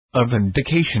a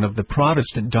vindication of the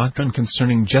Protestant doctrine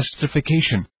concerning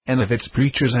justification, and of its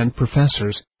preachers and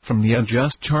professors, from the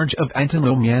unjust charge of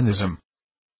antinomianism.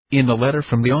 In a letter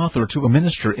from the author to a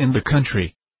minister in the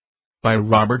country, by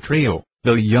Robert Rayl,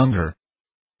 the Younger.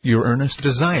 Your earnest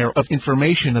desire of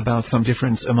information about some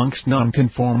difference amongst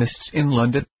nonconformists in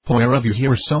London, whereof you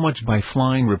hear so much by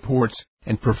flying reports,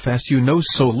 and profess you know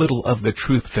so little of the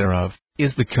truth thereof,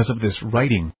 is the cause of this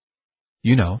writing.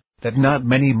 You know, that not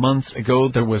many months ago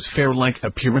there was fair-like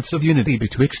appearance of unity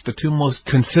betwixt the two most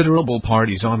considerable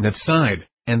parties on that side,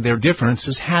 and their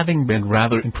differences having been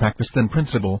rather in practice than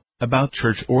principle, about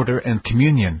church order and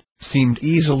communion, seemed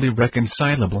easily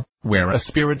reconcilable, where a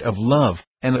spirit of love,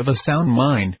 and of a sound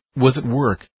mind, was at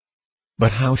work.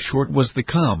 But how short was the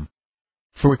calm!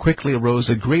 For quickly arose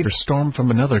a greater storm from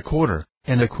another quarter,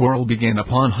 and a quarrel began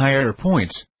upon higher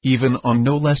points, even on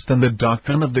no less than the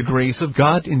doctrine of the grace of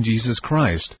God in Jesus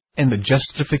Christ, and the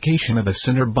justification of the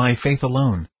sinner by faith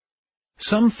alone.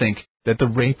 Some think that the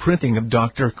reprinting of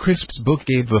Dr. Crisp's book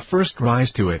gave the first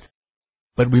rise to it.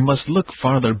 But we must look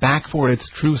farther back for its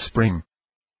true spring.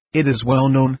 It is well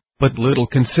known, but little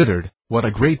considered, what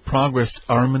a great progress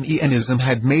Arminianism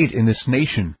had made in this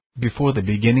nation, before the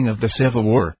beginning of the Civil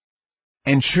War.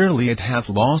 And surely it hath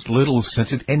lost little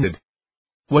since it ended.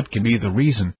 What can be the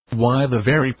reason why the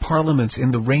very parliaments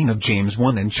in the reign of James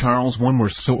I and Charles I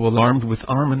were so alarmed with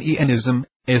Arminianism,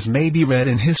 as may be read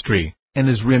in history, and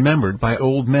is remembered by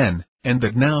old men, and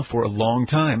that now for a long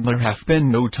time there hath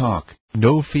been no talk,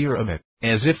 no fear of it,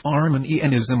 as if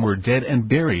Arminianism were dead and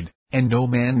buried, and no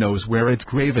man knows where its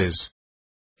grave is?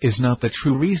 Is not the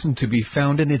true reason to be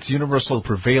found in its universal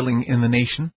prevailing in the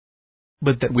nation?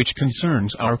 But that which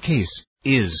concerns our case,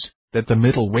 is, that the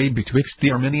middle way betwixt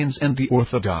the Arminians and the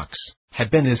Orthodox, had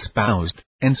been espoused,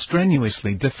 and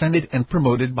strenuously defended and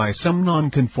promoted by some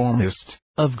nonconformists,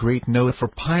 of great note for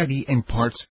piety and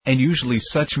parts, and usually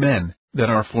such men, that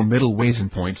are for middle ways in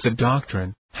points of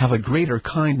doctrine, have a greater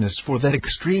kindness for that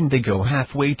extreme they go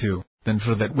halfway to, than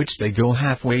for that which they go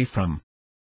halfway from.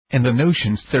 And the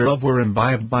notions thereof were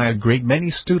imbibed by a great many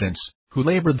students, who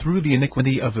labored through the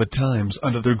iniquity of the times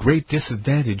under the great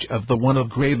disadvantage of the want of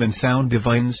grave and sound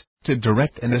divines, to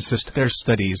direct and assist their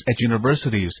studies at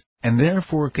universities, and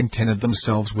therefore contented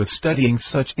themselves with studying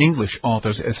such English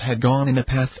authors as had gone in a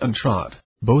path untrod,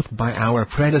 both by our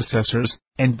predecessors,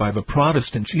 and by the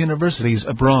Protestant universities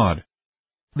abroad.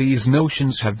 These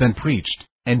notions have been preached,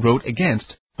 and wrote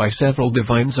against, by several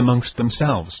divines amongst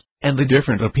themselves, and the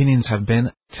different opinions have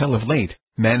been, till of late,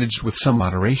 managed with some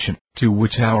moderation, to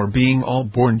which our being all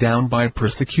borne down by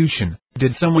persecution,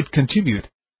 did somewhat contribute.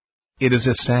 It is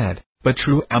a sad, but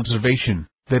true observation,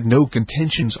 that no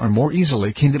contentions are more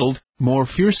easily kindled, more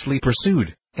fiercely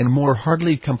pursued, and more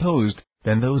hardly composed,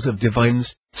 than those of divines,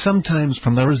 sometimes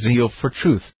from their zeal for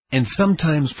truth, and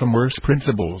sometimes from worse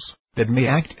principles, that may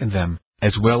act in them,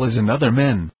 as well as in other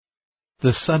men.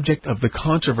 The subject of the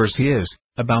controversy is,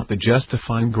 about the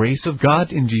justifying grace of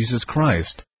God in Jesus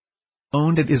Christ.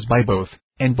 Owned it is by both,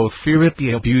 and both fear it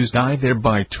be abused either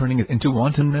by turning it into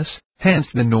wantonness, hence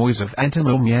the noise of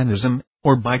antinomianism,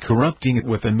 or by corrupting it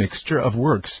with a mixture of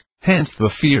works, hence the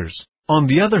fears, on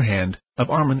the other hand, of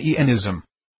Arminianism.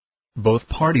 Both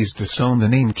parties disown the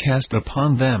name cast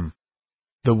upon them.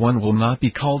 The one will not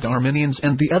be called Arminians,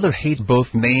 and the other hate both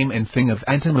name and thing of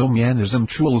antinomianism,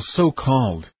 truly so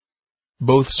called.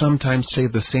 Both sometimes say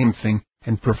the same thing,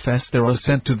 and profess their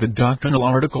assent to the doctrinal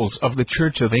articles of the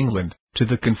Church of England, to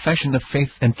the Confession of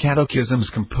Faith and Catechisms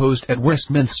composed at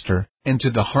Westminster, and to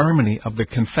the harmony of the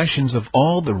confessions of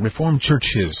all the Reformed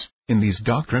churches, in these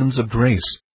doctrines of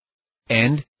grace.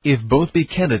 And, if both be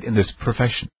candid in this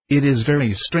profession, it is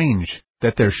very strange,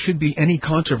 that there should be any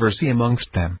controversy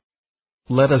amongst them.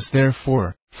 Let us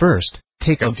therefore, first,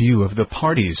 take a view of the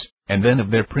parties, and then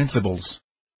of their principles.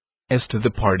 As to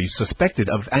the parties suspected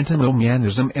of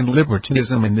antinomianism and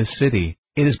libertinism in this city,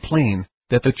 it is plain,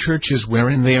 that the churches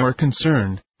wherein they are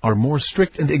concerned, are more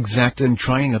strict and exact in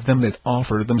trying of them that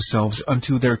offer themselves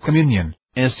unto their communion,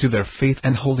 as to their faith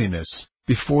and holiness,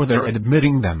 before their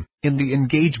admitting them, in the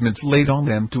engagements laid on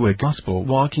them to a gospel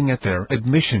walking at their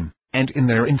admission, and in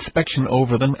their inspection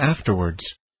over them afterwards.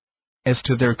 As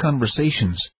to their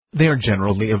conversations, they are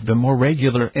generally of the more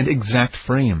regular and exact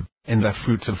frame, and the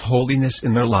fruits of holiness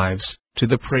in their lives, to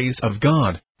the praise of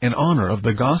God, and honor of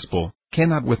the gospel,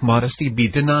 cannot with modesty be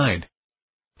denied.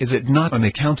 Is it not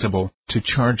unaccountable, to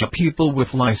charge a people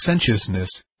with licentiousness,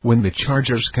 when the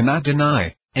chargers cannot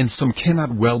deny, and some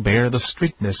cannot well bear the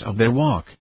strictness of their walk?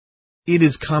 It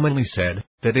is commonly said,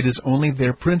 that it is only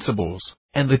their principles,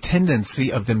 and the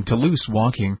tendency of them to loose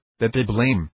walking, that they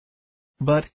blame.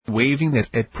 But, waiving that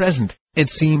at present, It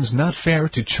seems not fair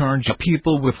to charge a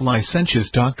people with licentious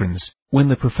doctrines, when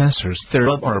the professors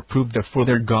thereof are approved of for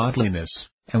their godliness,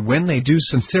 and when they do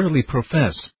sincerely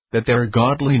profess that their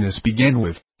godliness began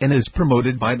with, and is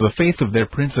promoted by the faith of their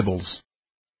principles.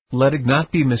 Let it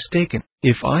not be mistaken,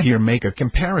 if I here make a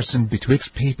comparison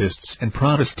betwixt Papists and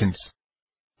Protestants.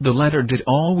 The latter did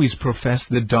always profess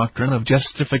the doctrine of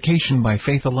justification by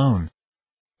faith alone.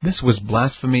 This was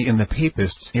blasphemy in the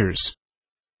Papists' ears.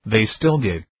 They still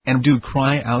did, and do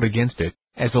cry out against it,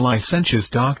 as a licentious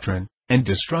doctrine, and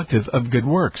destructive of good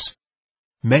works.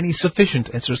 Many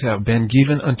sufficient answers have been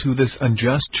given unto this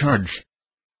unjust charge.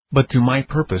 But to my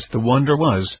purpose the wonder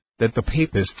was, that the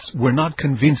Papists were not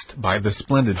convinced by the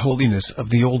splendid holiness of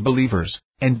the old believers,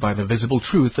 and by the visible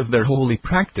truth of their holy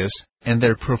practice, and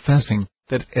their professing,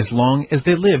 that as long as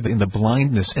they lived in the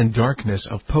blindness and darkness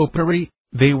of popery,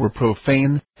 they were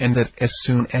profane, and that as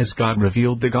soon as God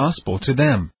revealed the gospel to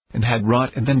them, and had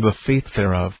wrought in them the faith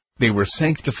thereof, they were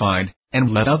sanctified,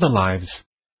 and led other lives.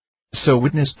 So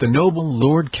witnessed the noble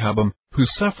Lord Cobham, who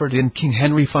suffered in King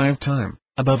Henry 5 times,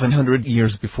 above 100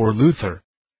 years before Luther.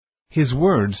 His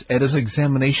words at his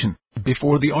examination,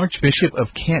 before the Archbishop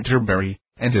of Canterbury,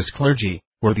 and his clergy,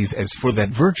 were these: as for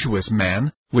that virtuous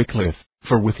man, Wycliffe,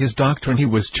 for with his doctrine he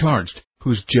was charged,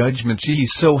 whose judgment ye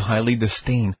so highly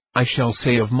disdain, I shall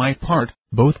say of my part,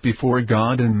 both before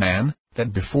God and man,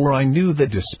 that before I knew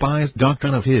that despised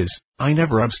doctrine of his, I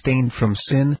never abstained from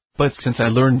sin, but since I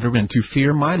learned therein to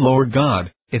fear my Lord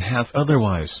God, it hath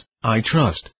otherwise, I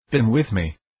trust, been with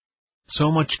me.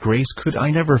 So much grace could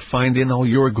I never find in all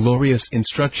your glorious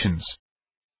instructions.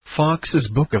 Fox's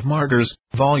Book of Martyrs,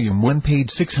 Volume 1, page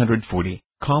 640,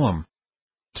 column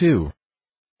 2.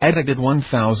 Edited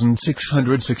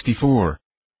 1664.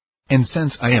 And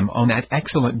since I am on that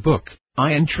excellent book,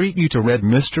 I entreat you to read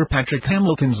Mr. Patrick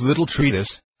Hamilton's little treatise,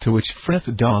 to which Frith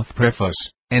doth preface,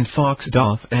 and Fox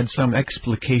doth add some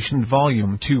explication,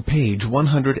 volume 2, page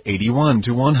 181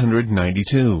 to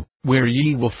 192, where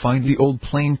ye will find the old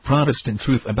plain Protestant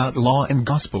truth about law and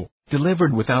gospel,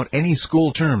 delivered without any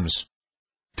school terms.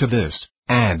 To this,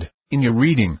 add, in your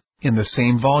reading, in the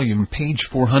same volume, page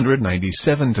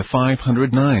 497 to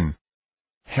 509,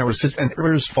 heresies and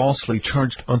errors falsely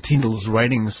charged on Tyndale's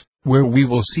writings, where we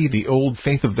will see the old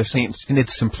faith of the saints in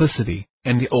its simplicity,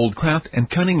 and the old craft and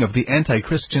cunning of the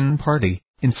anti-Christian party,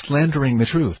 in slandering the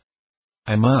truth.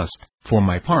 I must, for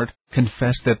my part,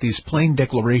 confess that these plain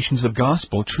declarations of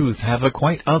gospel truth have a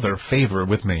quite other favor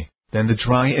with me, than the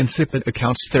dry insipid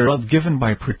accounts thereof given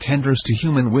by pretenders to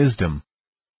human wisdom.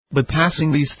 But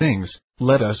passing these things,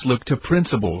 let us look to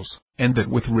principles, and that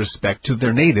with respect to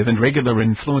their native and regular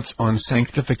influence on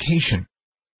sanctification.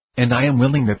 And I am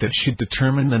willing that should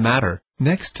determine the matter,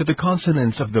 next to the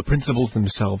consonance of the principles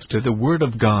themselves to the Word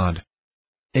of God.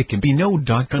 It can be no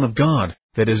doctrine of God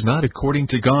that is not according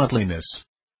to godliness.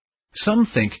 Some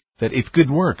think that if good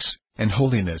works, and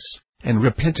holiness, and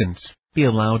repentance, be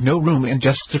allowed no room in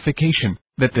justification,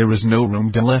 that there is no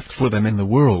room left for them in the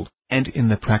world, and in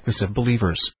the practice of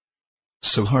believers.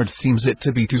 So hard seems it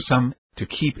to be to some, to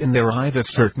keep in their eye the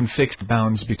certain fixed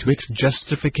bounds betwixt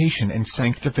justification and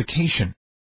sanctification.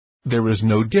 There is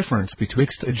no difference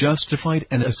betwixt a justified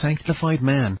and a sanctified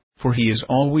man, for he is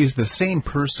always the same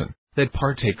person that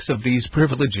partakes of these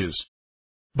privileges.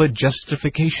 But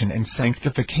justification and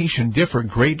sanctification differ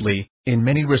greatly, in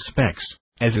many respects,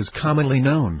 as is commonly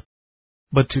known.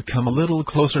 But to come a little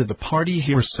closer, the party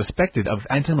here suspected of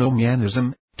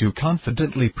antinomianism do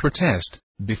confidently protest,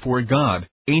 before God,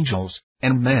 angels,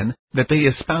 and men, that they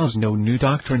espouse no new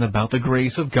doctrine about the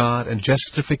grace of God and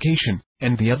justification,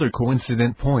 and the other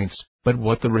coincident points, but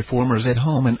what the reformers at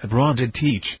home and abroad did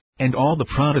teach, and all the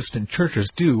Protestant churches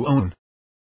do own.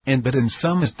 And that in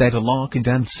some is that a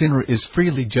law-condemned sinner is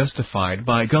freely justified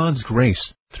by God's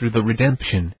grace, through the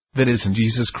redemption that is in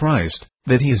Jesus Christ,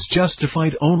 that he is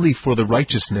justified only for the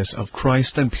righteousness of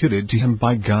Christ imputed to him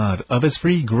by God of his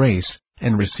free grace,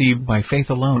 and received by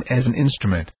faith alone as an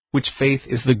instrument, which faith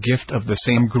is the gift of the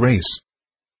same grace.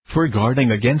 For guarding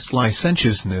against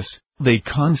licentiousness, they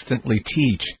constantly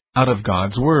teach, out of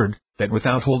God's word, that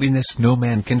without holiness no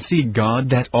man can see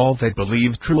God, that all that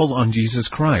believe truly on Jesus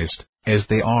Christ, as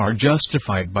they are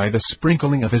justified by the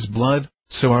sprinkling of his blood,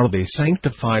 so are they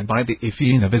sanctified by the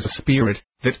effusing of his Spirit,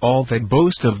 that all that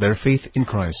boast of their faith in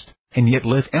Christ, and yet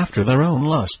live after their own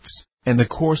lusts, and the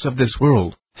course of this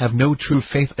world, have no true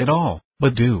faith at all,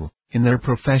 but do, in their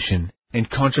profession, and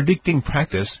contradicting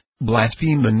practice,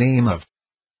 blaspheme the name of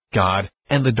God,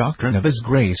 and the doctrine of his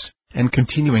grace, and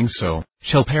continuing so,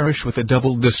 shall perish with a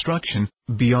double destruction,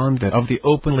 beyond that of the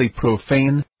openly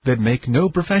profane, that make no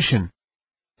profession.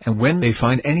 And when they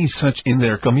find any such in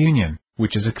their communion,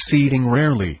 which is exceeding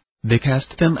rarely, They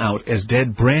cast them out as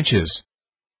dead branches.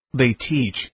 They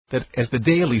teach that as the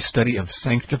daily study of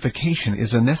sanctification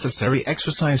is a necessary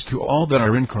exercise to all that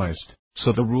are in Christ,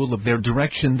 so the rule of their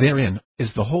direction therein is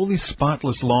the holy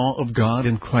spotless law of God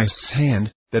in Christ's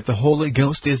hand, that the Holy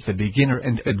Ghost is the beginner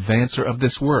and advancer of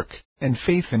this work, and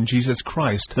faith in Jesus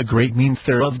Christ the great mean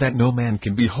thereof, that no man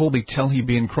can be holy till he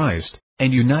be in Christ,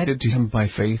 and united to him by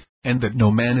faith, and that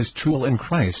no man is true in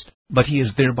Christ, but he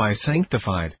is thereby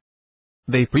sanctified.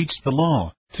 They preach the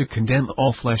law, to condemn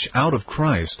all flesh out of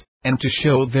Christ, and to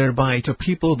show thereby to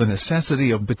people the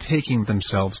necessity of betaking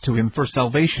themselves to him for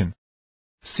salvation.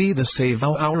 See the Save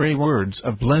Our words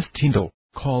of Blessed Tyndale,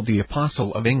 called the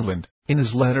Apostle of England, in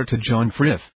his letter to John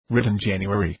Frith, written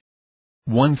January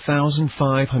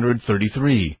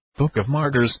 1533, Book of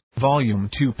Martyrs, Volume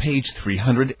 2, page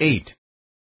 308.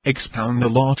 Expound the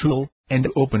law tool, and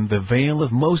open the veil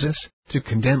of Moses, to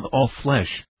condemn all flesh,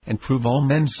 and prove all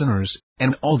men sinners,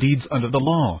 and all deeds under the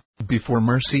law, before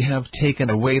mercy have taken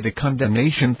away the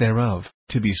condemnation thereof,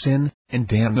 to be sin, and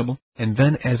damnable, and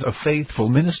then as a faithful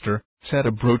minister, set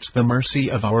abroach the mercy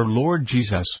of our Lord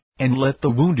Jesus, and let the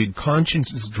wounded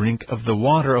consciences drink of the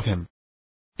water of him.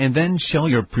 And then shall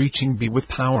your preaching be with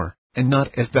power, and not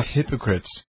as the hypocrites.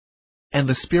 And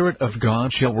the Spirit of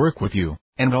God shall work with you,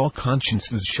 and all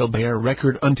consciences shall bear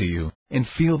record unto you, and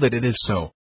feel that it is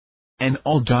so. And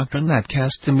all doctrine that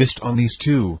casts a mist on these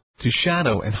two, to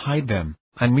shadow and hide them,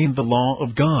 I mean the law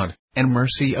of God, and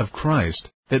mercy of Christ,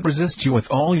 that resist you with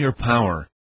all your power.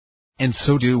 And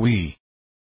so do we.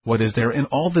 What is there in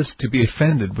all this to be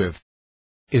offended with?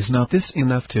 Is not this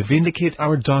enough to vindicate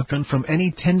our doctrine from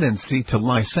any tendency to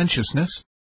licentiousness?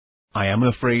 I am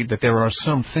afraid that there are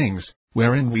some things,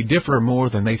 wherein we differ more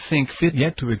than they think fit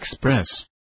yet to express.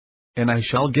 And I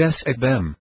shall guess at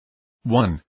them.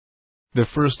 1. The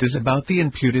first is about the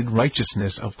imputed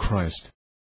righteousness of Christ.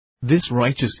 This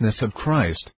righteousness of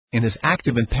Christ, in his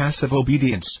active and passive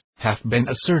obedience, hath been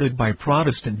asserted by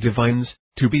Protestant divines,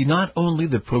 to be not only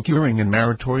the procuring and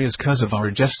meritorious cause of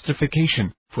our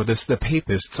justification, for this the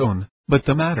Papists own, but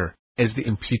the matter, as the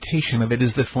imputation of it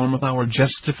is the form of our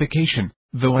justification,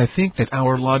 though I think that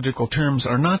our logical terms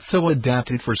are not so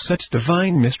adapted for such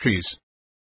divine mysteries.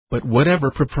 But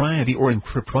whatever propriety or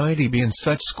impropriety be in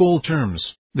such school terms,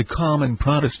 the common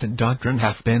Protestant doctrine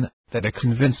hath been, that a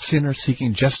convinced sinner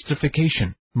seeking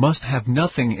justification, must have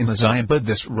nothing in his eye but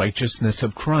this righteousness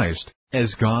of Christ,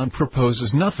 as God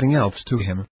proposes nothing else to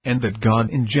him, and that God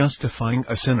in justifying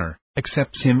a sinner,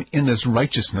 accepts him in this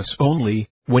righteousness only,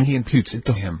 when he imputes it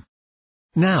to him.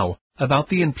 Now, about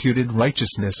the imputed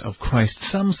righteousness of Christ,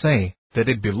 some say, that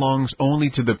it belongs only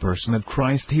to the person of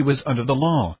Christ. He was under the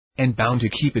law, and bound to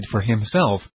keep it for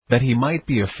himself, that he might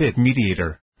be a fit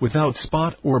mediator, without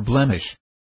spot or blemish.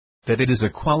 That it is a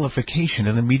qualification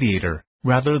in a mediator,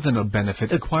 rather than a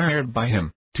benefit acquired by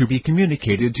him, to be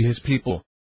communicated to his people.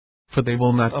 For they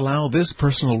will not allow this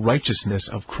personal righteousness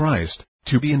of Christ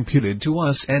to be imputed to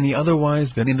us any otherwise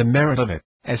than in the merit of it,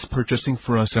 as purchasing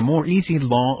for us a more easy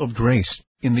law of grace,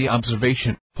 in the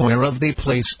observation whereof they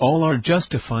place all our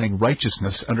justifying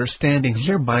righteousness, understanding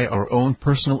hereby our own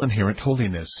personal inherent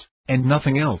holiness, and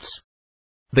nothing else.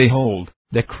 They hold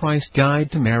that Christ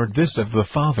died to merit this of the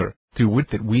Father, to wit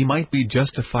that we might be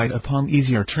justified upon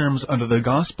easier terms under the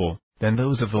gospel, than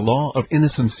those of the law of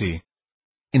innocency.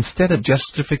 Instead of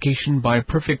justification by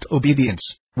perfect obedience,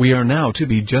 we are now to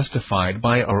be justified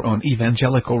by our own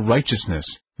evangelical righteousness,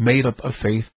 made up of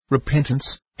faith, repentance,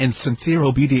 and sincere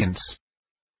obedience.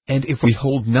 And if we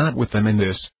hold not with them in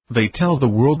this, they tell the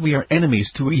world we are enemies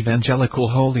to evangelical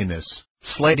holiness,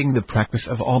 slighting the practice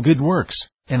of all good works,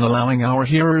 and allowing our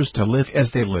hearers to live as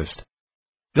they list.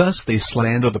 Thus they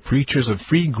slander the preachers of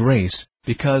free grace,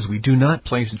 because we do not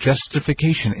place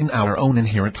justification in our own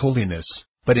inherent holiness,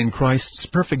 but in Christ's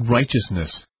perfect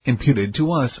righteousness, imputed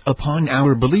to us upon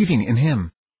our believing in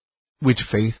him. Which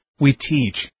faith, we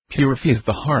teach, purifies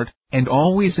the heart, and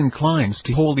always inclines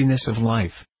to holiness of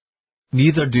life.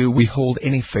 Neither do we hold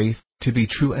any faith to be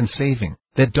true and saving,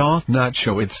 that doth not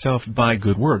show itself by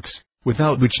good works,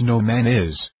 without which no man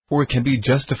is, or can be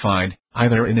justified,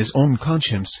 either in his own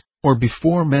conscience, or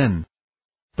before men.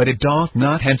 But it doth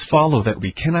not hence follow that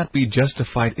we cannot be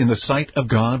justified in the sight of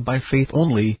God by faith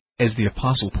only, as the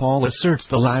Apostle Paul asserts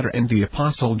the latter and the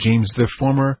Apostle James the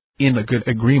former, in a good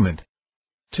agreement.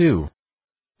 2.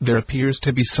 There appears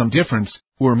to be some difference,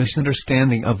 or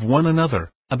misunderstanding of one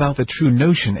another, about the true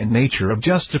notion and nature of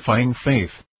justifying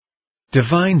faith.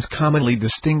 Divines commonly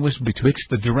distinguish betwixt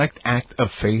the direct act of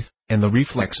faith, and the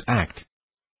reflex act.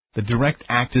 The direct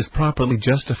act is properly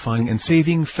justifying and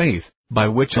saving faith, by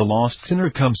which a lost sinner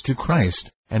comes to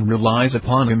Christ, and relies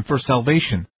upon him for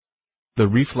salvation. The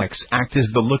reflex act is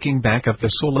the looking back of the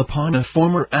soul upon a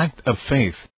former act of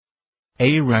faith.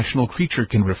 A rational creature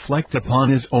can reflect upon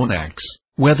his own acts,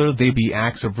 whether they be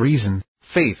acts of reason,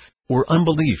 faith, or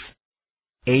unbelief.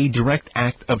 A direct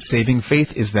act of saving faith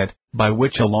is that, by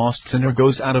which a lost sinner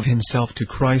goes out of himself to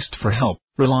Christ for help,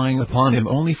 relying upon Him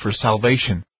only for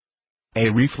salvation. A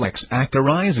reflex act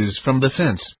arises from the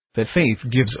sense that faith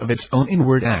gives of its own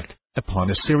inward act, upon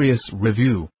a serious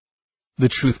review, the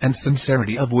truth and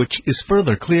sincerity of which is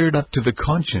further cleared up to the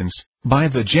conscience, by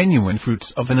the genuine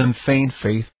fruits of an unfeigned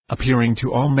faith, appearing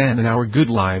to all men in our good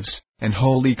lives, and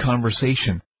holy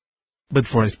conversation. But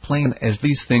for as plain as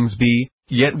these things be,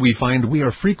 yet we find we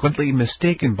are frequently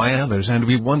mistaken by others, and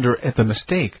we wonder at the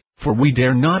mistake, for we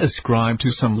dare not ascribe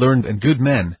to some learned and good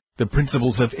men, the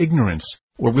principles of ignorance,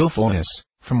 or wilfulness,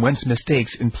 from whence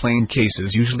mistakes in plain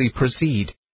cases usually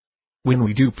proceed. When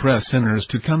we do press sinners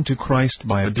to come to Christ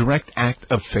by a direct act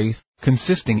of faith,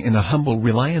 consisting in a humble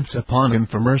reliance upon Him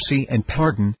for mercy and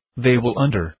pardon, they will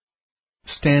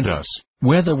understand us,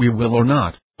 whether we will or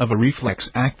not, of a reflex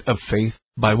act of faith,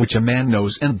 by which a man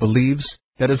knows and believes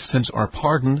that his sins are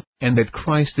pardoned, and that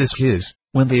Christ is his,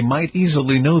 when they might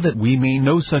easily know that we may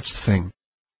no such thing.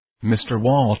 Mr.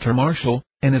 Walter Marshall,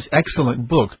 in his excellent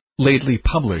book, lately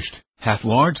published, hath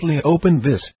largely opened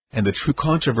this, and the true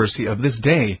controversy of this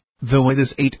day, though it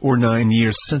is 8 or 9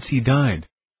 years since he died.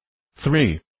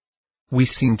 3. We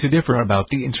seem to differ about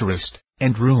the interest,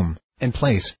 and room, and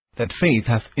place, that faith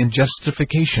hath in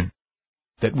justification.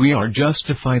 That we are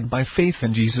justified by faith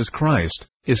in Jesus Christ,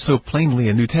 is so plainly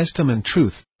a New Testament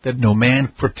truth, that no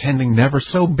man pretending never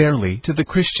so barely to the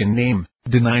Christian name,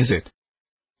 denies it.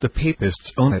 The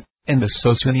Papists own it, and the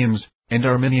Socinians, and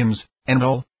Arminians, and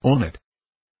all, own it.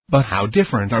 But how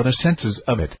different are the senses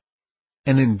of it!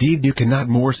 And indeed you cannot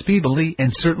more speedily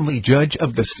and certainly judge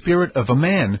of the spirit of a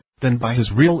man, than by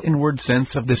his real inward sense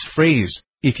of this phrase,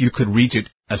 if you could reach it,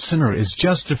 a sinner is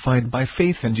justified by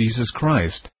faith in Jesus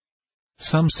Christ.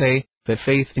 Some say, that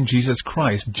faith in Jesus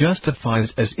Christ justifies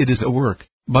as it is a work,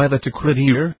 by the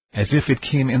decretir, as if it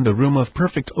came in the room of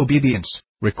perfect obedience,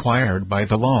 required by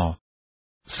the law.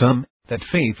 Some, that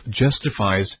faith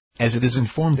justifies, as it is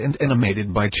informed and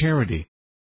animated by charity.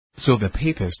 So the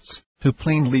Papists, who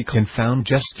plainly confound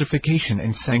justification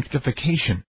and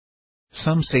sanctification.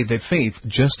 Some say that faith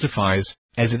justifies,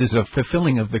 as it is a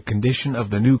fulfilling of the condition of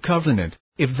the new covenant,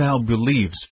 if thou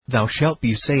believes, thou shalt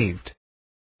be saved.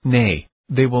 Nay,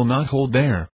 they will not hold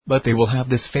there, but they will have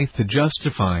this faith to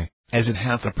justify, as it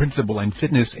hath a principle and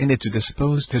fitness in it to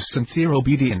dispose to sincere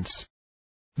obedience.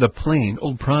 The plain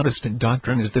old Protestant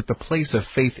doctrine is that the place of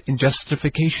faith in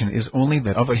justification is only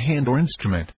that of a hand or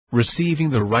instrument, receiving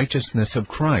the righteousness of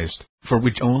Christ, for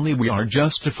which only we are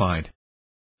justified.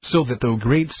 So that though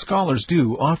great scholars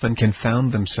do often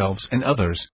confound themselves and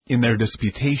others, in their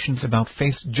disputations about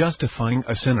faith justifying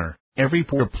a sinner, every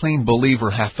poor plain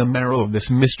believer hath the marrow of this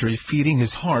mystery feeding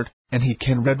his heart, and he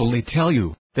can readily tell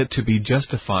you, that to be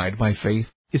justified by faith,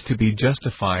 is to be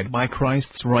justified by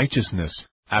Christ's righteousness,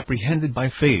 apprehended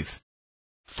by faith.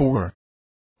 4.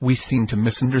 We seem to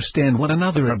misunderstand one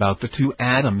another about the two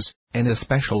Adams, and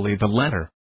especially the latter.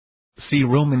 See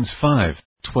Romans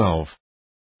 5:12.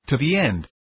 To the end.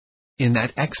 In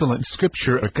that excellent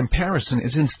scripture a comparison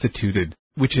is instituted,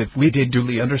 which if we did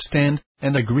duly understand,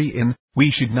 and agree in,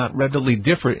 we should not readily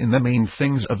differ in the main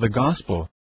things of the gospel.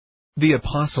 The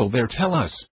apostle there tell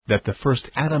us, that the first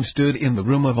Adam stood in the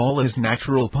room of all his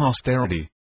natural posterity.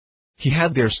 He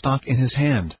had their stock in his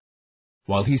hand.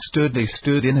 While he stood they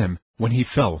stood in him, when he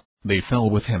fell, they fell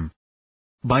with him.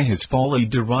 By his fall he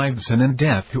derived sin and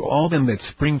death to all them that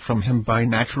spring from him by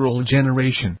natural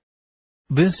generation.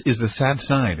 This is the sad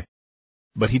side.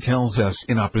 But he tells us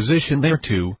in opposition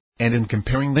thereto, and in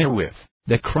comparing therewith,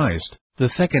 that Christ, the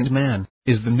second man,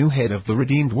 is the new head of the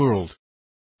redeemed world.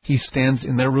 He stands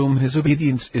in their room, his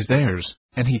obedience is theirs,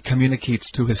 and he communicates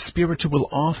to his spiritual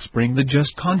offspring the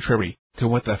just contrary to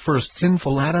what the first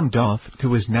sinful Adam doth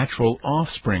to his natural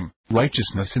offspring,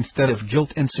 righteousness instead of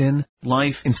guilt and sin,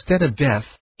 life instead of death,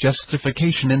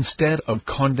 justification instead of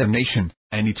condemnation,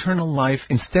 and eternal life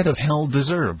instead of hell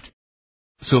deserved.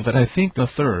 So that I think the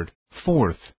 3rd,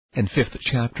 4th, and 5th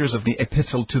chapters of the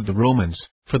Epistle to the Romans,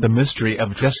 for the mystery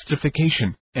of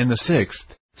justification, and the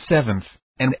 6th, 7th,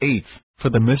 and 8th, for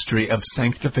the mystery of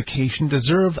sanctification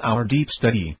deserve our deep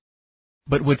study.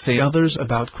 But what say others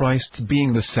about Christ's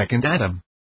being the second Adam?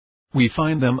 We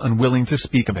find them unwilling to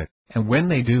speak of it, and when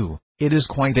they do, it is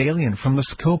quite alien from the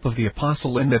scope of the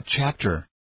apostle in that chapter.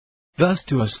 Thus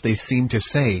to us they seem to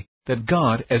say, that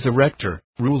God as a rector,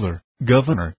 ruler,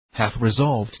 governor, hath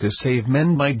resolved to save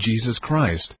men by Jesus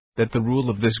Christ, that the rule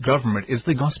of this government is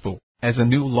the gospel, as a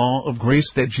new law of grace,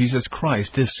 that Jesus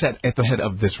Christ is set at the head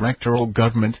of this rectoral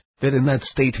government, that in that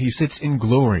state he sits in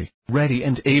glory, ready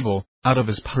and able, out of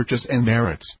his purchase and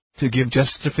merits, to give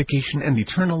justification and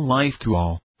eternal life to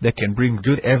all that can bring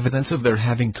good evidence of their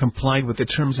having complied with the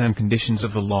terms and conditions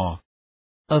of the law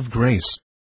of grace.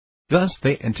 Thus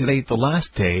they antedate the last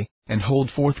day, and hold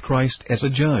forth Christ as a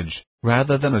judge,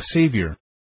 rather than a Savior.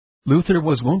 Luther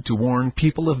was wont to warn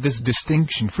people of this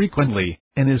distinction frequently,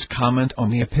 in his comment on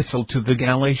the Epistle to the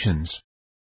Galatians.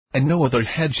 And no other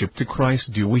headship to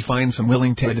Christ do we find some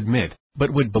willing to admit, but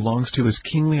what belongs to his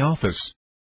kingly office.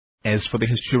 As for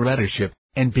his curatorship,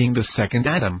 and being the second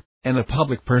Adam, and a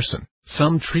public person,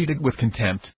 some treat it with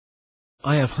contempt.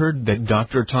 I have heard that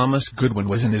Dr. Thomas Goodwin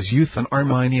was in his youth an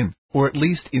Arminian, or at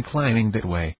least inclining that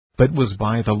way, but was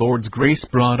by the Lord's grace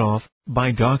brought off,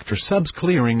 by Dr. Stubbs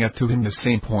clearing up to him the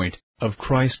same point, of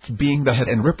Christ being the head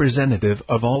and representative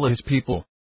of all his people.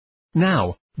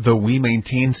 Now, though we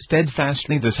maintain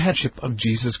steadfastly this headship of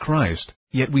Jesus Christ,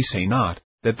 yet we say not,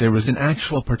 that there is an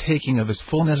actual partaking of his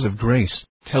fullness of grace,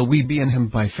 till we be in him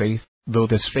by faith, though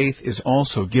this faith is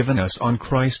also given us on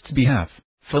Christ's behalf.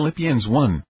 Philippians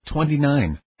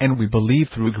 1:29, and we believe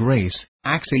through grace,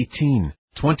 Acts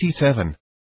 18:27.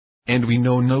 And we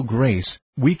know no grace,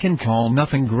 we can call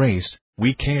nothing grace,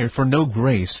 we care for no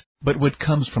grace, but what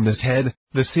comes from this head,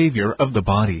 the Savior of the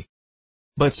body.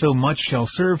 But so much shall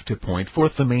serve to point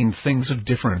forth the main things of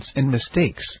difference and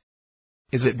mistakes.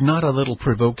 Is it not a little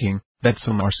provoking, that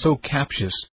some are so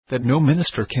captious, that no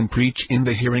minister can preach in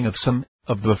the hearing of some,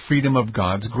 of the freedom of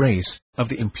God's grace, of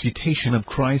the imputation of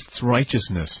Christ's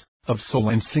righteousness, of sole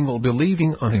and single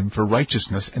believing on him for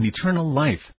righteousness and eternal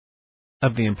life,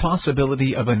 of the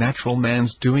impossibility of a natural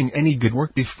man's doing any good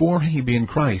work before he be in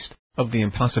Christ, of the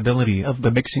impossibility of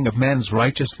the mixing of man's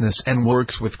righteousness and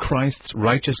works with Christ's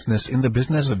righteousness in the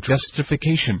business of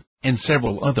justification, and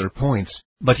several other points,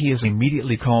 but he is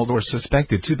immediately called or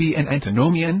suspected to be an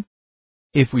antinomian?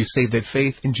 If we say that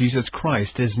faith in Jesus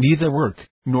Christ is neither work,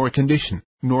 nor condition,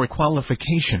 nor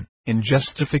qualification, in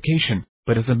justification,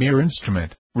 but is a mere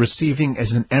instrument, receiving as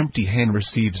an empty hand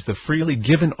receives the freely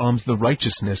given alms the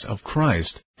righteousness of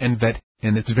Christ, and that,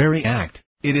 in its very act,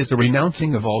 it is a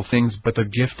renouncing of all things but the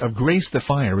gift of grace, the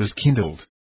fire is kindled.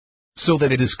 So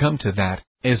that it is come to that,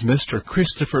 as Mr.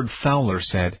 Christopher Fowler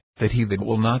said, that he that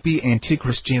will not be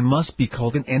anti-Christian must be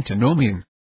called an antinomian.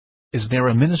 Is there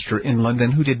a minister in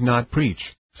London who did not preach,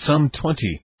 some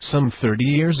 20, some 30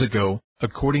 years ago,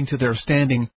 according to their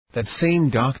standing, that same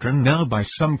doctrine now by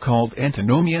some called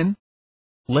antinomian?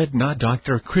 Let not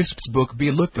Dr. Crisp's book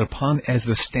be looked upon as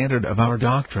the standard of our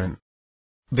doctrine.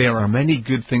 There are many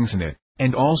good things in it,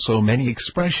 and also many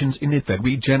expressions in it that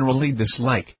we generally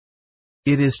dislike.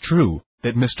 It is true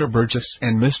that Mr. Burgess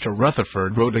and Mr.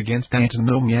 Rutherford wrote against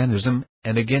antinomianism,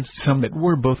 and against some that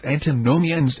were both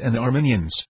antinomians and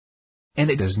Arminians. And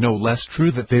it is no less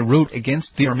true that they wrote against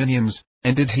the Arminians,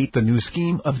 and did hate the new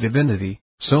scheme of divinity,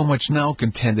 so much now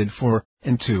contended for,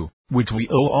 and to which we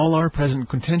owe all our present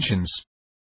contentions.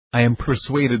 I am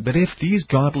persuaded that if these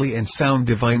godly and sound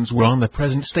divines were on the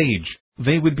present stage,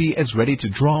 they would be as ready to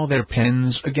draw their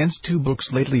pens against two books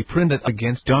lately printed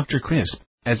against Dr. Crisp,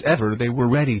 as ever they were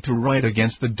ready to write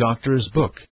against the doctor's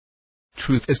book.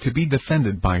 Truth is to be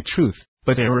defended by truth,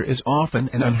 but error is often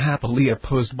and unhappily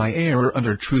opposed by error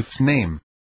under truth's name.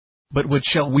 But what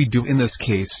shall we do in this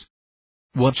case?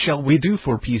 What shall we do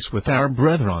for peace with our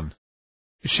brethren?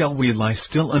 Shall we lie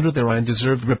still under their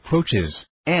undeserved reproaches,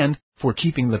 and, for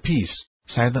keeping the peace,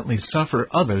 silently suffer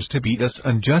others to beat us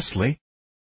unjustly?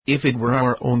 If it were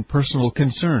our own personal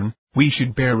concern, we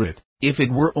should bear it. If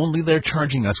it were only their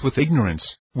charging us with ignorance,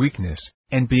 weakness,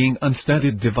 and being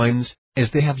unstudied divines, as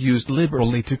they have used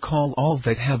liberally to call all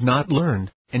that have not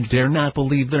learned, and dare not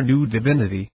believe their new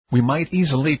divinity, we might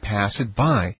easily pass it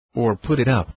by, or put it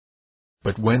up.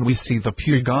 But when we see the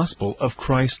pure gospel of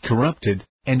Christ corrupted,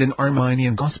 and an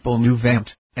Arminian gospel new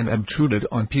vamped, and obtruded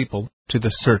on people, to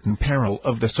the certain peril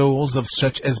of the souls of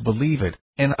such as believe it,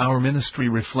 and our ministry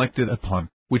reflected upon,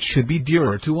 which should be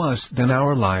dearer to us than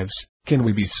our lives, can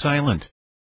we be silent?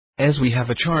 As we have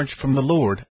a charge from the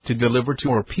Lord, to deliver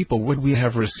to our people what we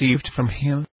have received from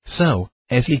him, so,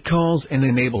 as he calls and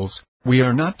enables, we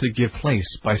are not to give place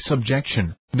by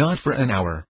subjection, not for an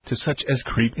hour, to such as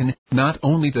creep in, not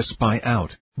only to spy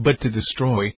out, but to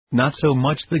destroy, not so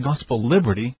much the gospel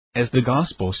liberty, as the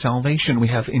gospel salvation we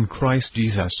have in Christ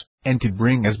Jesus, and to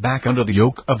bring us back under the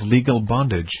yoke of legal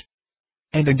bondage.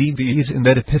 And indeed the ease in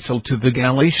that epistle to the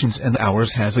Galatians and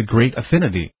ours has a great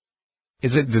affinity.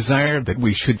 Is it desired that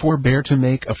we should forbear to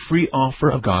make a free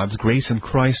offer of God's grace in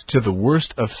Christ to the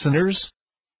worst of sinners?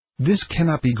 This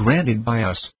cannot be granted by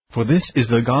us, for this is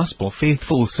the gospel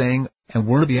faithful saying, and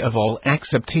worthy of all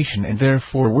acceptation and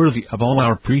therefore worthy of all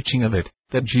our preaching of it,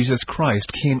 that Jesus Christ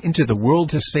came into the world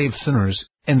to save sinners,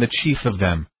 and the chief of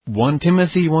them, 1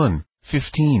 Timothy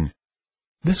 1:15.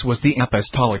 This was the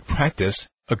apostolic practice,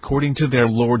 according to their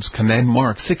Lord's command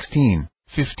Mark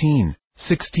 16:15,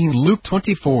 16 Luke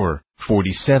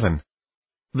 24:47.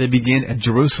 They began at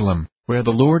Jerusalem, where the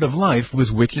Lord of life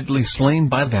was wickedly slain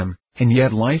by them, and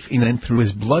yet life in and through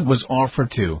his blood was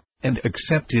offered to, and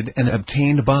accepted and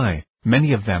obtained by,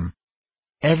 many of them.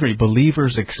 Every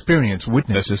believer's experience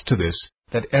witnesses to this,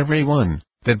 that every one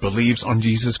that believes on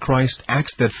Jesus Christ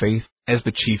acts that faith, as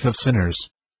the chief of sinners.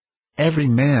 Every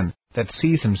man that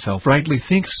sees himself rightly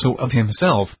thinks so of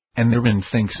himself, and therein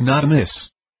thinks not amiss.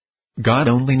 God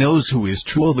only knows who is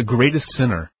truly the greatest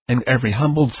sinner, and every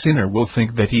humbled sinner will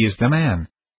think that he is the man.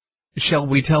 Shall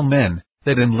we tell men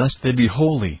that unless they be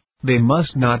holy, they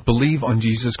must not believe on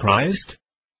Jesus Christ?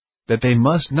 That they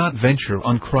must not venture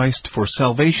on Christ for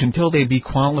salvation till they be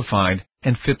qualified,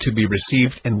 and fit to be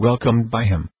received and welcomed by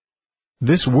him?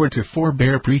 This were to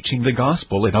forbear preaching the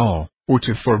gospel at all, or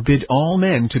to forbid all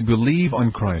men to believe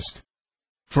on Christ.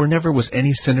 For never was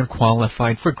any sinner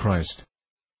qualified for Christ.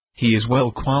 He is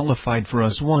well qualified for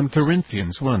us 1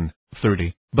 Corinthians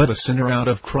 1:30, but a sinner out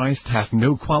of Christ hath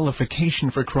no qualification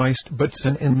for Christ but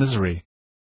sin and misery.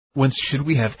 Whence should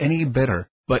we have any better,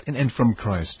 but an end from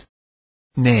Christ?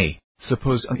 Nay,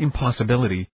 suppose an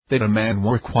impossibility, that a man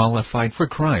were qualified for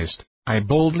Christ, I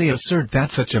boldly assert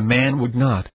that such a man would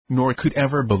not, nor could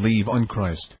ever believe on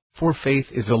Christ, for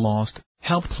faith is a lost,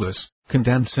 helpless,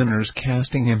 condemned sinner's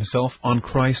casting himself on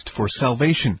Christ for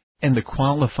salvation, and the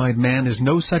qualified man is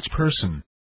no such person.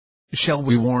 Shall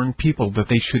we warn people that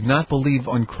they should not believe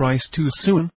on Christ too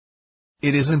soon?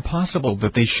 It is impossible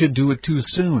that they should do it too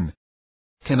soon.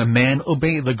 Can a man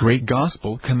obey the great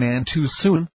gospel command too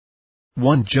soon?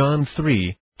 1 John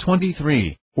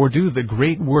 3:23, or do the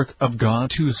great work of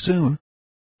God too soon?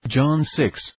 John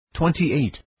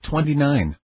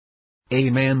 6:28-29. A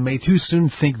man may too soon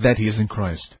think that he is in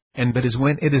Christ, and that is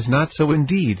when it is not so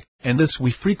indeed, and this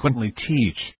we frequently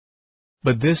teach.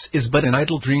 But this is but an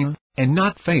idle dream, and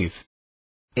not faith.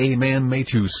 A man may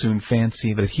too soon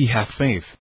fancy that he hath faith.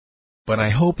 But I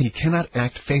hope he cannot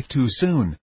act faith too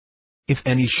soon. If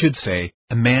any should say,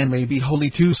 a man may be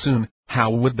holy too soon, how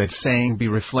would that saying be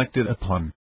reflected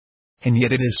upon? And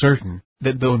yet it is certain,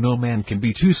 that though no man can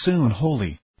be too soon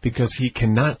holy, because he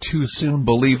cannot too soon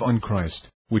believe on Christ,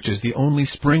 which is the only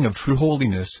spring of true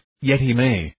holiness, yet he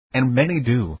may, and many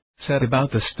do, set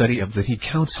about the study of that he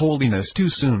counts holiness too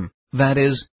soon, that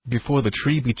is, before the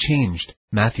tree be changed,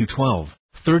 Matthew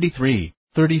 12:33,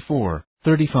 34,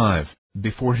 35,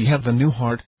 before he have the new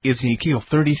heart, Ezekiel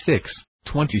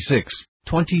 36:26,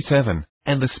 27,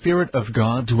 and the Spirit of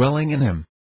God dwelling in him,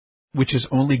 which is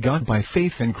only God by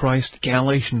faith in Christ,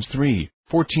 Galatians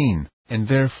 3:14, and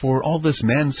therefore all this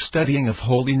man's studying of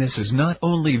holiness is not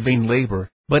only vain labor,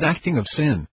 but acting of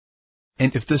sin.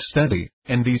 And if this study,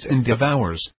 and these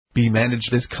endeavors, be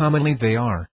managed as commonly they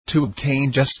are, to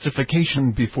obtain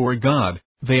justification before God,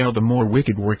 they are the more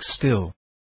wicked works still.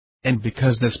 And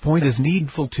because this point is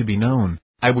needful to be known,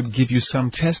 I would give you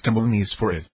some testimonies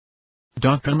for it.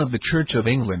 Doctrine of the Church of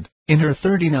England, in her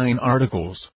 39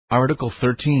 Articles, Article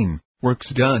 13, works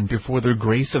done before the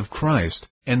grace of Christ,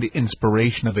 and the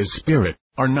inspiration of his Spirit,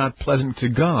 are not pleasant to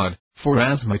God,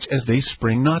 forasmuch as they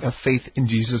spring not of faith in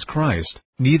Jesus Christ,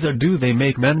 neither do they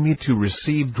make men meet to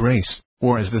receive grace,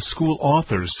 or as the school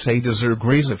authors say deserve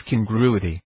grace of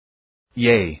congruity.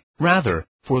 Yea, rather,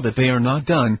 for that they are not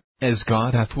done, as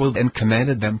God hath willed and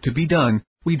commanded them to be done,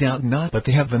 we doubt not but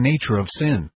they have the nature of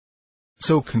sin.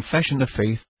 So Confession of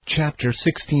Faith, Chapter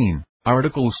 16,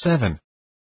 Article 7.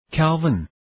 Calvin.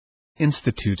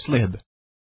 Institutes Lib.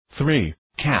 3,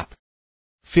 Cap.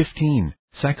 15,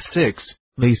 Sec. 6,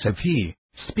 they said he,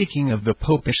 speaking of the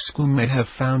Popish school, might have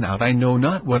found out I know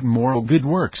not what moral good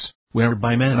works,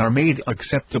 whereby men are made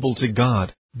acceptable to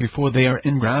God, before they are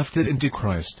engrafted into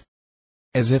Christ.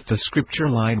 As if the Scripture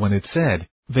lied when it said,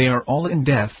 they are all in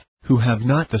death, who have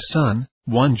not the Son,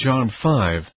 1 John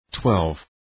 5:12.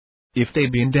 If they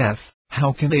be in death,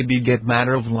 how can they beget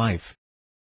matter of life?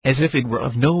 As if it were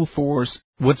of no force,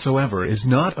 whatsoever is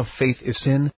not of faith is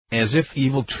sin, as if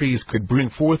evil trees could bring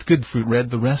forth good fruit. Read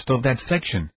the rest of that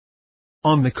section.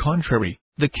 On the contrary,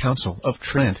 the Council of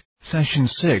Trent, Session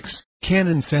 6,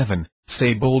 Canon 7,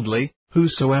 say boldly,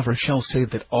 whosoever shall say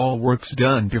that all works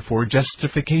done before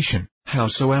justification,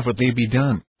 howsoever they be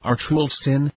done, are cruel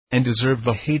sin, and deserve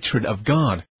the hatred of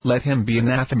God, let him be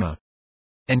anathema.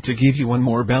 And to give you one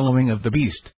more bellowing of the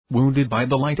beast, wounded by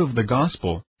the light of the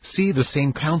gospel, see the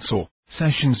same council,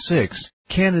 Session 6,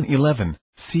 Canon 11,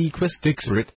 Si quis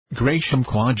dixerit, gratiam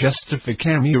qua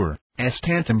justificamur, est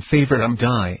tantum favoritum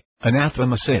die,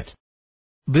 anathema sit.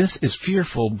 This is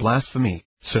fearful blasphemy,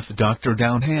 saith Dr.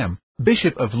 Downham,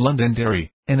 Bishop of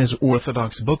Londonderry, in his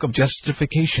Orthodox Book of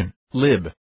Justification,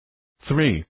 lib.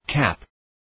 3, cap.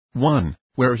 1,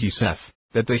 where he saith,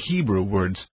 that the Hebrew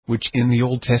words, which in the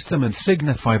Old Testament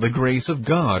signify the grace of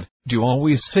God, do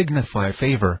always signify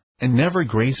favor, and never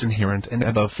grace inherent, and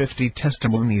above 50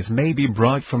 testimonies may be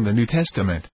brought from the New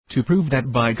Testament, to prove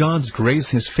that by God's grace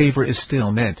his favor is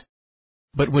still meant.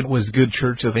 But what was good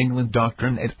Church of England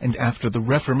doctrine at and after the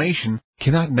Reformation,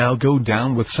 cannot now go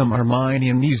down with some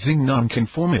Arminian-musing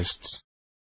nonconformists.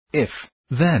 If,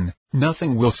 then,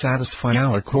 nothing will satisfy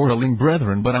our quarreling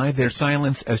brethren but either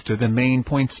silence as to the main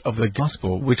points of the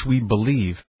gospel which we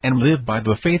believe, and live by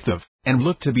the faith of, and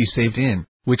look to be saved in,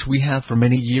 which we have for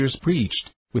many years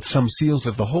preached, with some seals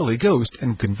of the Holy Ghost,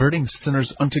 and converting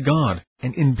sinners unto God,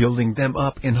 and in building them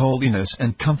up in holiness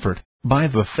and comfort, by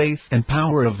the faith and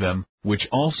power of them, which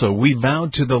also we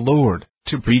vowed to the Lord,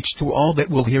 to preach to all that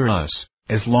will hear us,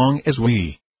 as long as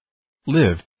we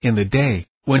live, in the day,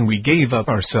 when we gave up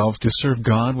ourselves to serve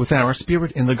God with our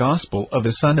spirit in the gospel of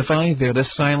His Son. If either the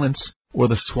silence, or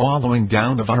the swallowing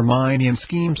down of Arminian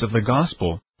schemes of the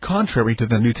gospel, contrary to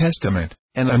the New Testament,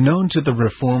 and unknown to the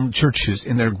Reformed churches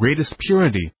in their greatest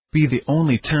purity, be the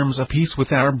only terms of peace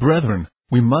with our brethren,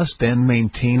 we must then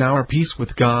maintain our peace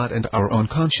with God and our own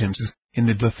consciences, in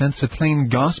the defense of plain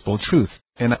gospel truth,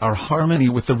 and our harmony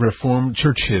with the Reformed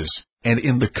churches, and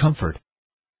in the comfort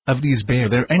of these bear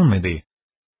their enmity.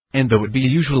 And though it be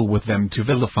usual with them to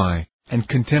vilify, and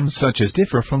contemn such as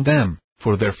differ from them,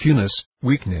 for their fewness,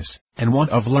 weakness, and want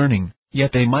of learning,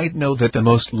 yet they might know that the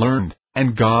most learned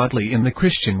and godly in the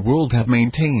Christian world have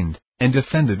maintained and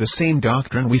defended the same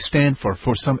doctrine we stand for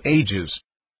some ages.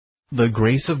 The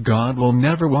grace of God will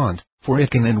never want, for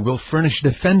it can and will furnish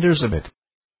defenders of it.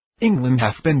 England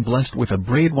hath been blessed with a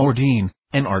brave Mordine,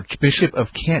 an Archbishop of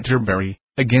Canterbury,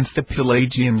 against the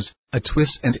Pelagians, a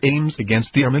Twist and Ames against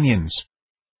the Arminians.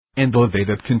 And though they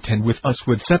that contend with us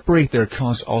would separate their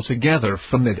cause altogether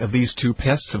from that of these two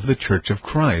pests of the Church of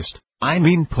Christ, I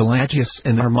mean Pelagius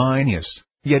and Arminius,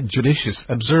 yet judicious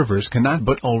observers cannot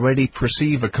but already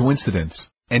perceive a coincidence,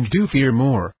 and do fear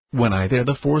more, when either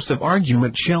the force of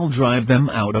argument shall drive them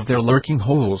out of their lurking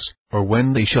holes, or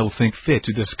when they shall think fit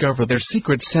to discover their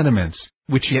secret sentiments,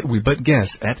 which yet we but guess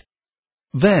at.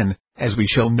 Then, as we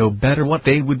shall know better what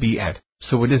they would be at,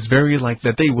 so it is very like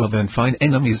that they will then find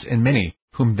enemies in many,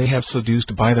 whom they have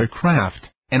seduced by their craft,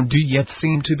 and do yet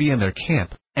seem to be in their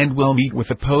camp, and will meet with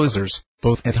opposers,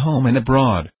 both at home and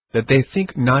abroad, that they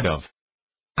think not of.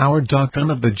 Our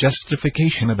doctrine of the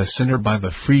justification of a sinner by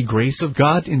the free grace of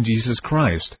God in Jesus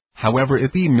Christ, however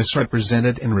it be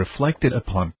misrepresented and reflected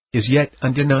upon, is yet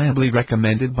undeniably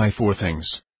recommended by four things.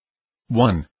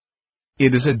 1.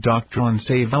 It is a doctrine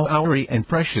salutary and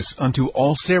precious unto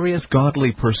all serious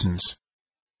godly persons.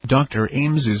 Dr.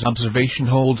 Ames's observation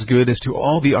holds good as to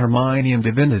all the Arminian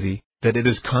divinity, that it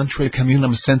is contra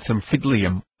communum sensum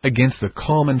fidelium, against the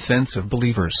common sense of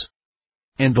believers.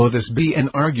 And though this be an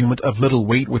argument of little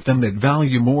weight with them that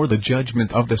value more the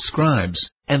judgment of the scribes,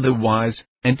 and the wise,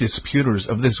 and disputers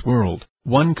of this world,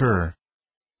 1 Cor.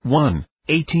 1,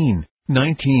 18,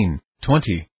 19,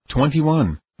 20,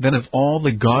 21, than of all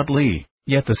the godly,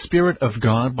 yet the Spirit of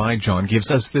God by John gives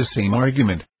us this same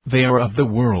argument, they are of the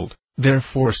world,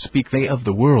 therefore speak they of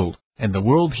the world, and the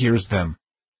world hears them.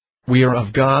 We are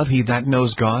of God, he that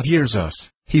knows God hears us,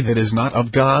 he that is not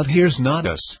of God hears not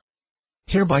us.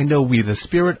 Hereby know we the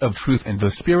spirit of truth and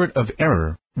the spirit of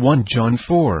error, 1 John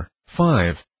 4,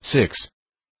 5, 6.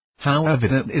 How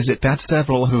evident is it that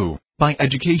several who, by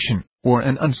education, or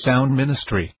an unsound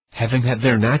ministry, having had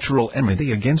their natural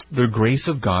enmity against the grace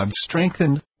of God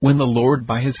strengthened, when the Lord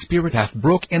by His Spirit hath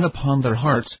broke in upon their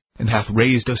hearts, and hath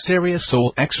raised a serious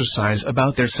soul exercise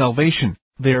about their salvation,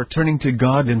 their turning to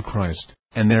God in Christ,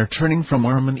 and their turning from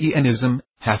Arminianism,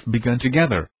 hath begun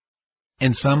together.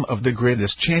 And some of the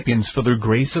greatest champions for the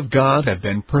grace of God have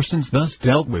been persons thus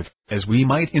dealt with, as we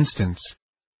might instance.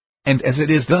 And as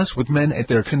it is thus with men at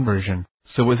their conversion,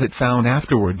 so is it found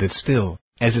afterward that still,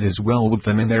 as it is well with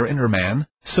them in their inner man,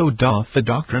 so doth the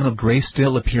doctrine of grace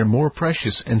still appear more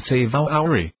precious and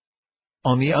salutary.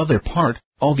 On the other part,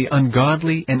 all the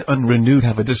ungodly and unrenewed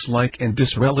have a dislike and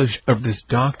disrelish of this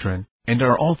doctrine, and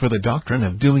are all for the doctrine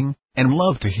of doing, and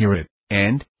love to hear it,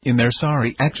 and, in their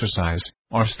sorry exercise,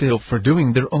 are still for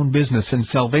doing their own business in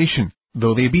salvation,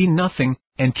 though they be nothing,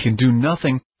 and can do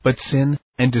nothing, but sin,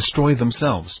 and destroy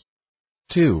themselves.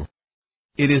 2.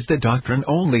 It is the doctrine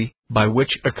only, by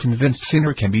which a convinced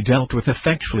sinner can be dealt with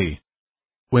effectually.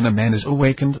 when a man is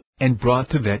awakened, and brought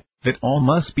to that all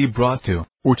must be brought to,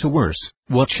 or to worse,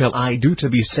 what shall I do to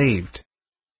be saved?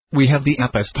 We have the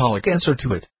apostolic answer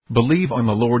to it: believe on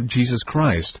the Lord Jesus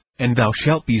Christ, and thou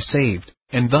shalt be saved,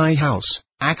 and thy house.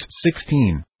 Acts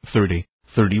 16:30,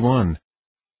 31.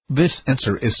 This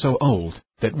answer is so old,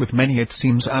 that with many it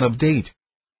seems out of date.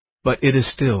 But it is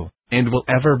still, and will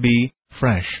ever be,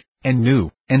 fresh, and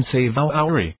new, and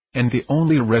salvatory, and the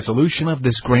only resolution of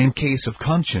this grand case of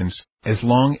conscience, as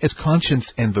long as conscience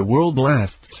and the world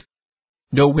lasts.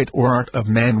 No wit or art of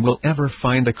man will ever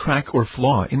find a crack or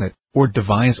flaw in it, or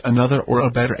devise another or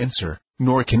a better answer,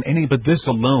 nor can any but this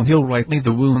alone heal rightly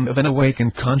the wound of an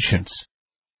awakened conscience.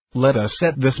 Let us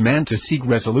set this man to seek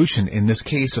resolution in this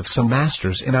case of some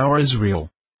masters in our Israel.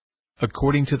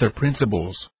 According to their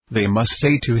principles, they must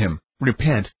say to him,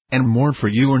 repent, and mourn for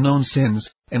your known sins,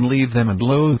 and leave them and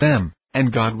loathe them,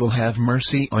 and God will have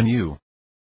mercy on you.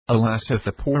 Alas, saith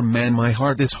the poor man, my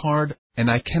heart is hard,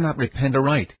 and I cannot repent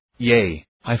aright, yea,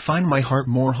 I find my heart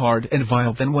more hard and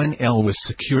vile than when I was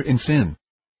secure in sin.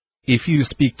 If you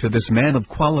speak to this man of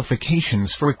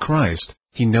qualifications for Christ,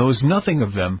 he knows nothing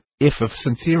of them. If of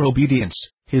sincere obedience,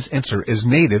 his answer is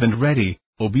native and ready.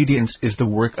 Obedience is the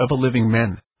work of a living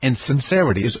man, and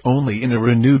sincerity is only in a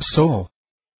renewed soul.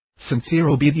 Sincere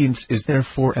obedience is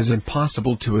therefore as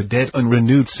impossible to a dead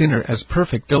unrenewed sinner as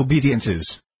perfect obedience is.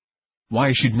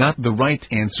 Why should not the right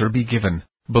answer be given?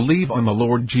 Believe on the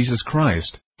Lord Jesus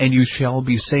Christ, and you shall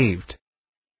be saved.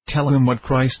 Tell him what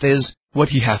Christ is, what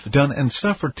he hath done and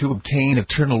suffered to obtain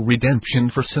eternal redemption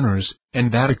for sinners,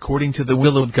 and that according to the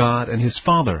will of God and his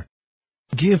Father.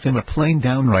 Give him a plain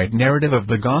downright narrative of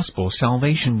the gospel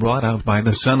salvation brought out by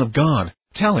the Son of God.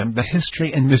 Tell him the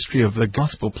history and mystery of the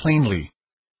gospel plainly.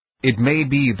 It may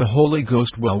be the Holy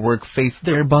Ghost will work faith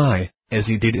thereby, as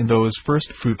he did in those first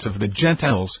fruits of the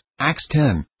Gentiles, Acts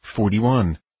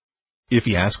 10:41. If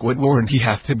he ask what warrant he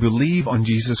hath to believe on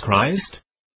Jesus Christ,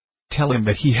 tell him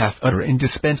that he hath utter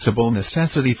indispensable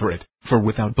necessity for it, for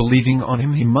without believing on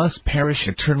him he must perish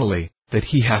eternally, that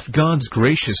he hath God's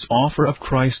gracious offer of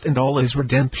Christ and all his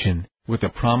redemption, with a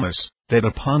promise, that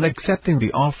upon accepting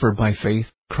the offer by faith,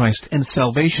 Christ and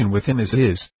salvation with him is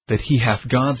his, that he hath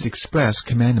God's express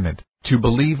commandment, to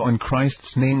believe on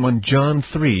Christ's name 1 John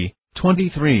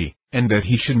 3:23, and that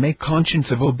he should make conscience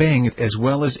of obeying it as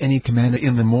well as any commandment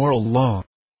in the moral law.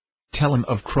 Tell him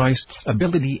of Christ's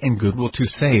ability and goodwill to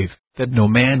save, that no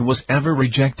man was ever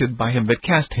rejected by him that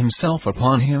cast himself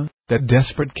upon him, that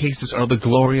desperate cases are the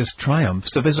glorious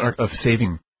triumphs of his art of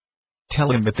saving.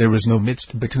 Tell him that there is no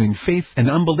midst between faith and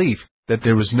unbelief, that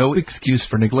there is no excuse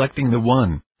for neglecting the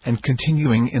one, and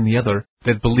continuing in the other,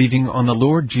 that believing on the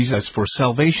Lord Jesus for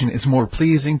salvation is more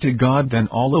pleasing to God than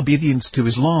all obedience to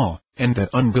his law, and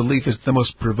that unbelief is the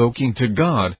most provoking to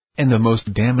God, and the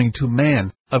most damning to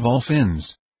man, of all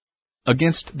sins.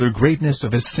 Against the greatness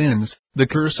of his sins, the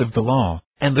curse of the law,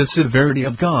 and the severity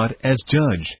of God as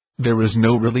judge, there is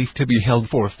no relief to be held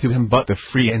forth to him but the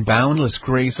free and boundless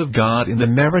grace of God in the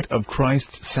merit of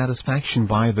Christ's satisfaction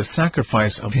by the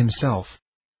sacrifice of himself.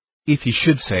 If he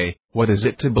should say, what is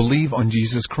it to believe on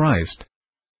Jesus Christ?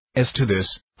 As to this,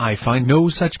 I find no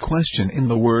such question in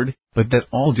the word, but that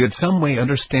all did some way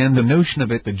understand the notion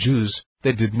of it. The Jews,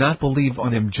 that did not believe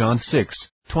on him, John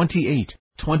 6:28,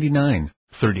 29,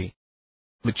 30.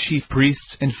 The chief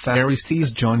priests and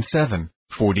Pharisees, John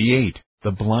 7:48,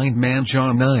 the blind man,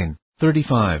 John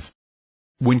 9:35.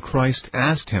 When Christ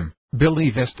asked him,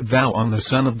 believest thou on the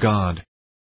Son of God?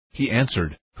 He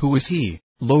answered, who is he,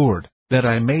 Lord, that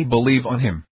I may believe on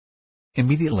him?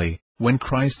 Immediately, when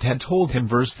Christ had told him,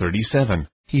 verse 37,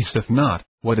 he saith not,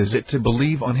 what is it to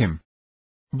believe on him?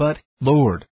 But,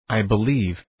 Lord, I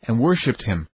believe, and worshipped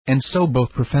him, and so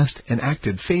both professed and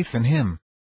acted faith in him.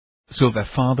 So the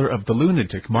father of the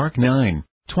lunatic, Mark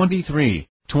 9:23,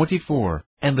 24,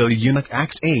 and the eunuch,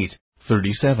 Acts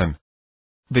 8:37.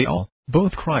 They all,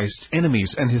 both Christ's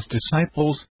enemies and his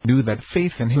disciples, knew that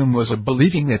faith in him was a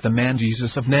believing that the man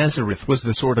Jesus of Nazareth was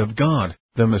the Son of God,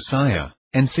 the Messiah,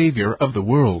 and Savior of the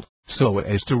world, so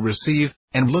as to receive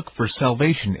and look for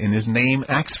salvation in his name,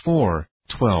 Acts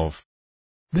 4:12.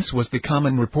 This was the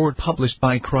common report published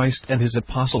by Christ and his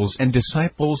apostles and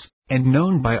disciples, and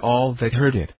known by all that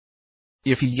heard it.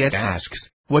 If he yet asks,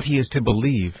 what he is to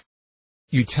believe,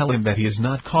 you tell him that he is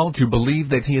not called to believe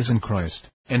that he is in Christ,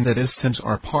 and that his sins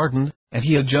are pardoned, and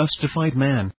he a justified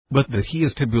man, but that he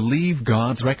is to believe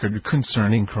God's record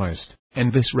concerning Christ,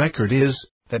 and this record is,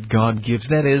 that God gives,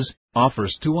 that is,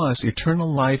 offers to us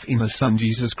eternal life in his Son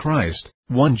Jesus Christ,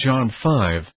 1 John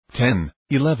 5:10,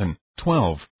 11,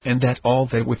 12, and that all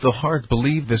that with the heart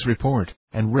believe this report,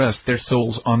 and rest their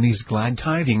souls on these glad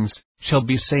tidings, shall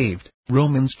be saved,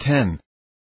 Romans 10.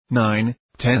 9,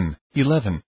 10,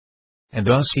 11. And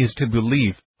thus he is to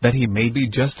believe, that he may be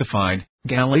justified,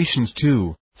 Galatians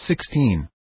 2, 16.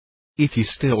 If he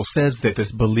still says that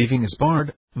this believing is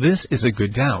barred, this is a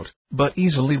good doubt, but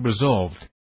easily resolved.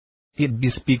 It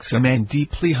bespeaks a man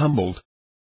deeply humbled.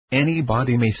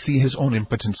 Anybody may see his own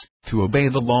impotence to obey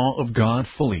the law of God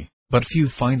fully, but few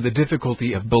find the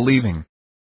difficulty of believing.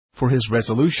 For his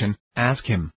resolution, ask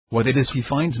him, what it is he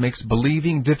finds makes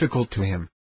believing difficult to him.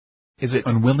 Is it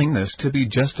unwillingness to be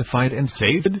justified and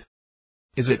saved?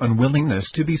 Is it unwillingness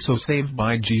to be so saved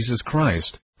by Jesus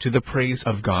Christ, to the praise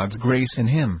of God's grace in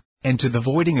him, and to the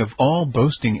voiding of all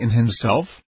boasting in himself?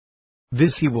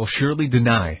 This he will surely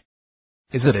deny.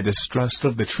 Is it a distrust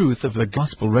of the truth of the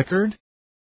gospel record?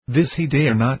 This he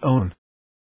dare not own.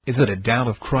 Is it a doubt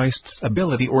of Christ's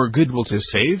ability or goodwill to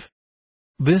save?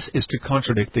 This is to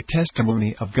contradict the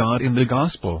testimony of God in the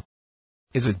gospel.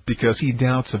 Is it because he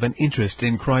doubts of an interest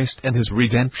in Christ and his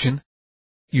redemption?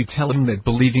 You tell him that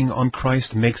believing on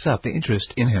Christ makes up the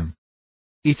interest in him.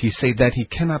 If you say that he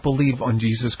cannot believe on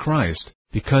Jesus Christ,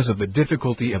 because of the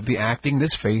difficulty of the acting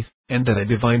this faith, and that a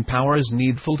divine power is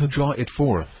needful to draw it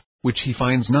forth, which he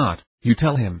finds not, you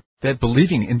tell him that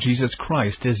believing in Jesus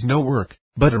Christ is no work,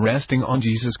 but a resting on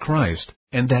Jesus Christ,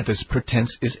 and that this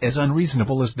pretense is as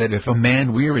unreasonable as that if a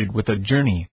man wearied with a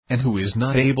journey, and who is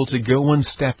not able to go one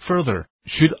step further,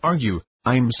 should argue,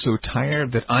 I am so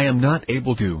tired that I am not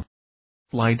able to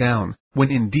lie down,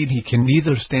 when indeed he can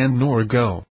neither stand nor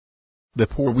go. The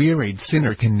poor wearied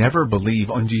sinner can never believe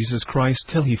on Jesus Christ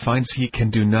till he finds he can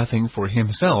do nothing for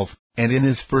himself, and in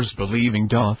his first believing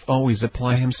doth always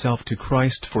apply himself to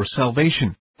Christ for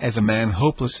salvation, as a man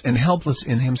hopeless and helpless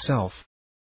in himself.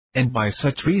 And by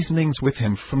such reasonings with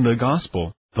him from the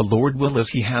gospel, the Lord will, as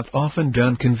he hath often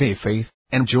done, convey faith,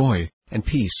 and joy, and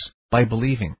peace, by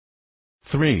believing.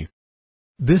 3.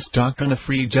 This doctrine of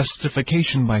free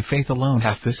justification by faith alone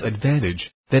hath this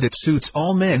advantage, that it suits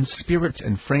all men's spirits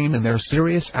and frame in their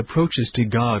serious approaches to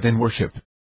God and worship.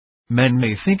 Men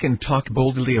may think and talk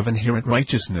boldly of inherent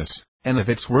righteousness, and of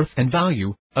its worth and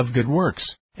value, of good works,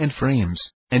 and frames,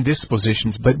 and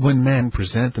dispositions, but when men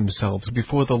present themselves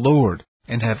before the Lord,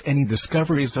 and have any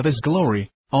discoveries of his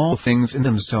glory, all things in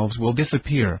themselves will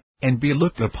disappear, and be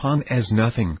looked upon as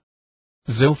nothing.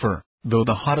 Zophar, though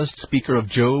the hottest speaker of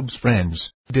Job's friends,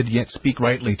 did yet speak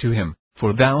rightly to him,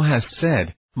 for thou hast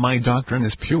said, my doctrine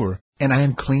is pure, and I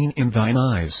am clean in thine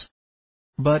eyes.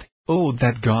 But, oh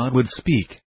that God would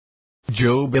speak!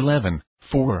 Job 11,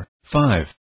 4, 5.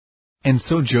 And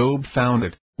so Job found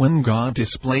it, when God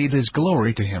displayed his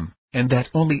glory to him, and that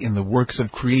only in the works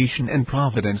of creation and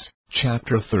providence,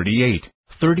 chapter 38,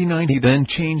 39. He then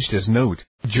changed his note,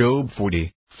 Job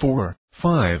 40, 4,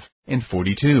 5, and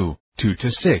 42,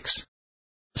 2-6.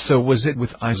 So was it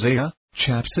with Isaiah,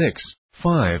 chap 6,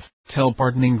 5, till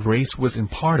pardoning grace was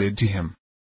imparted to him.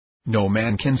 No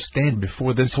man can stand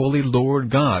before this holy Lord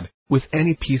God, with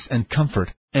any peace and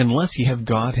comfort, unless he have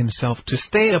God himself to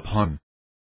stay upon.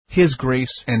 His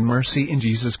grace and mercy in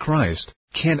Jesus Christ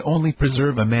can only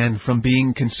preserve a man from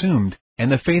being consumed,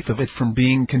 and the faith of it from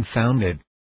being confounded.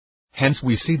 Hence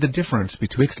we see the difference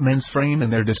betwixt men's frame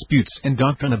and their disputes and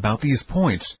doctrine about these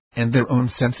points, and their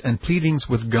own sense and pleadings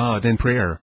with God in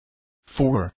prayer.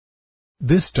 4.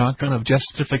 This doctrine of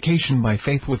justification by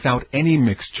faith without any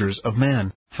mixtures of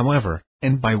man, however,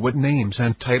 and by what names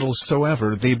and titles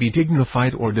soever they be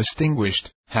dignified or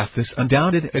distinguished, hath this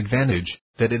undoubted advantage,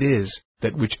 that it is,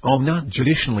 that which all not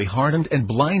judicially hardened and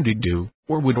blinded do,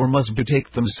 or would or must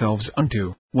betake themselves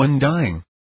unto, when dying.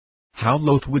 How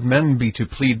loath would men be to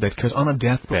plead that cause on a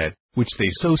deathbed, which they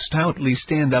so stoutly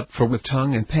stand up for with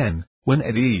tongue and pen, when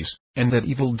at ease, and that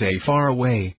evil day far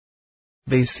away.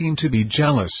 They seem to be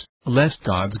jealous, lest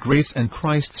God's grace and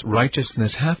Christ's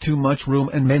righteousness have too much room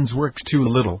and men's works too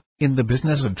little, in the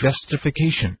business of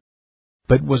justification.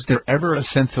 But was there ever a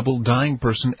sensible dying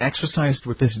person exercised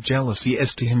with this jealousy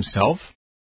as to himself?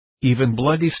 Even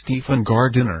bloody Stephen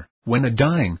Gardiner, when a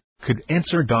dying, could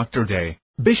answer Dr. Day,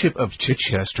 Bishop of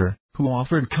Chichester, who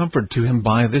offered comfort to him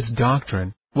by this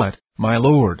doctrine, What, my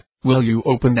lord, will you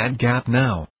open that gap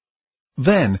now?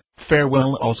 Then,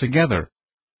 farewell altogether.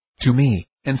 To me,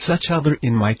 and such other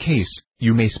in my case,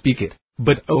 you may speak it,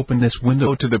 but open this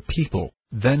window to the people,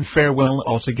 then farewell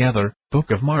altogether.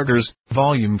 Book of Martyrs,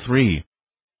 Volume 3.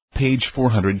 Page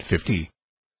 450.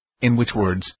 In which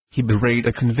words, he bewrayed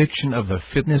a conviction of the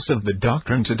fitness of the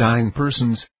doctrine to dying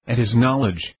persons, and his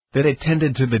knowledge, that it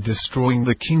tended to the destroying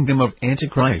the kingdom of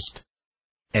Antichrist.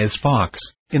 As Fox,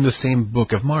 in the same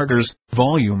Book of Martyrs,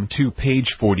 Volume 2, page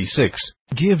 46,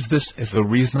 gives this as the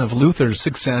reason of Luther's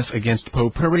success against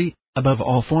popery, above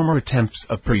all former attempts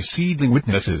of preceding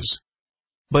witnesses.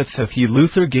 But saith he,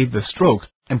 Luther gave the stroke,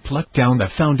 and plucked down the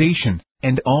foundation,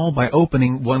 and all by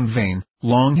opening one vein,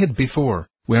 long hid before,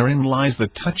 wherein lies the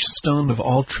touchstone of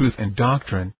all truth and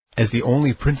doctrine, as the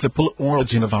only principal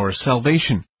origin of our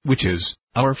salvation, which is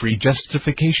our free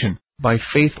justification, by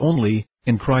faith only,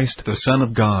 in Christ the Son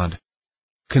of God.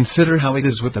 Consider how it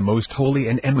is with the most holy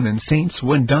and eminent saints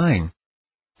when dying.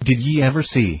 Did ye ever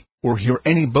see, or hear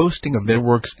any boasting of their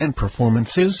works and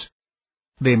performances?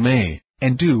 They may,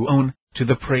 and do own, to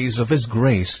the praise of His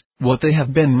grace, what they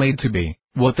have been made to be,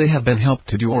 what they have been helped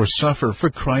to do or suffer for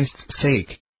Christ's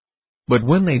sake. But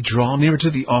when they draw near to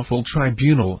the awful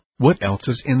tribunal, what else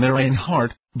is in their own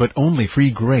heart, but only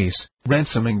free grace,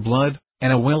 ransoming blood,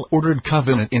 and a well-ordered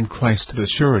covenant in Christ the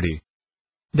surety?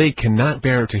 They cannot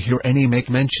bear to hear any make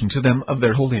mention to them of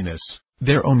their holiness,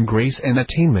 their own grace and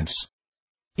attainments.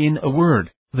 In a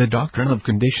word, the doctrine of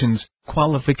conditions,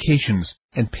 qualifications,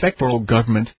 and pectoral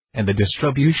government, and the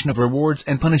distribution of rewards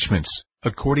and punishments,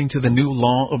 according to the new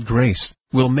law of grace,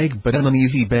 will make but an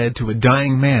uneasy bed to a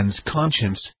dying man's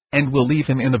conscience, and will leave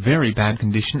him in a very bad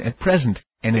condition at present,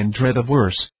 and in dread of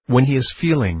worse, when he is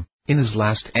feeling, in his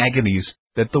last agonies,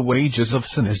 that the wages of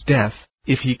sin is death,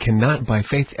 if he cannot by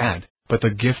faith add, but the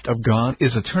gift of God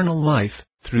is eternal life,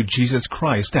 through Jesus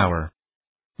Christ our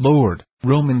Lord.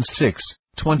 Romans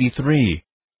 6:23.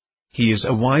 He is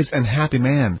a wise and happy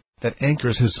man, that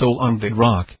anchors his soul on the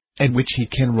rock, at which he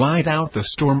can ride out the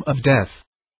storm of death.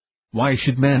 Why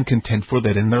should man contend for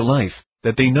that in their life,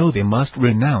 that they know they must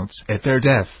renounce at their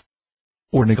death?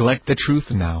 Or neglect the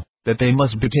truth now, that they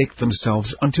must betake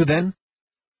themselves unto then?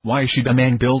 Why should a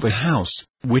man build a house,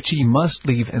 which he must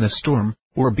leave in a storm,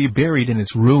 or be buried in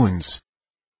its ruins?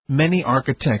 Many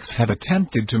architects have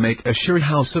attempted to make a sure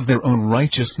house of their own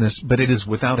righteousness, but it is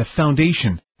without a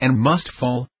foundation, and must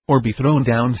fall, or be thrown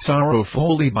down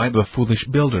sorrowfully by the foolish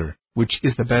builder. Which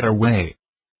is the better way?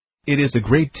 It is a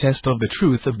great test of the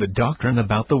truth of the doctrine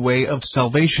about the way of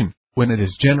salvation, when it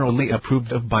is generally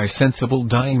approved of by sensible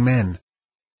dying men.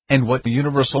 And what the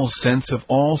universal sense of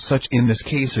all such in this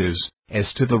case is, as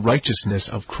to the righteousness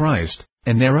of Christ,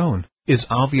 and their own, is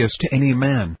obvious to any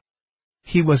man.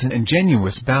 He was an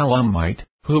ingenious Balaamite,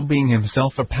 who being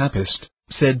himself a papist,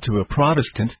 said to a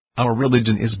Protestant, Our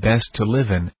religion is best to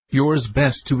live in, yours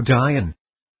best to die in.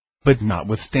 But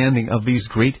notwithstanding of these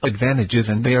great advantages,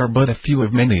 and they are but a few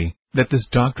of many, that this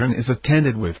doctrine is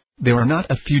attended with, there are not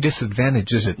a few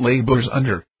disadvantages it labors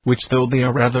under, which though they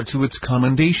are rather to its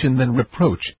commendation than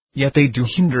reproach, yet they do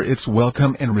hinder its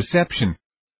welcome and reception.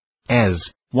 As,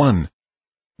 1.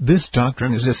 This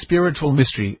doctrine is a spiritual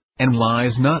mystery, and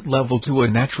lies not level to a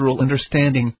natural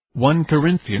understanding, 1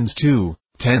 Corinthians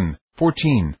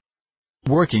 2:10-14.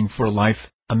 Working for life,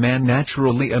 a man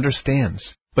naturally understands,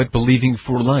 but believing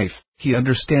for life, he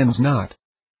understands not.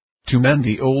 To mend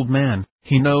the old man,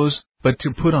 he knows, but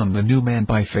to put on the new man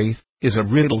by faith, is a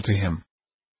riddle to him.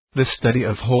 The study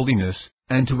of holiness,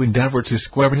 and to endeavor to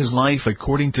square his life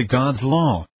according to God's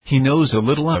law, he knows a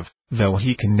little of, though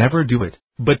he can never do it,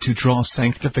 but to draw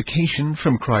sanctification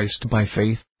from Christ by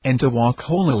faith, and to walk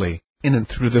holily, in and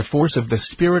through the force of the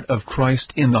Spirit of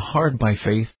Christ in the heart by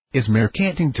faith, is mere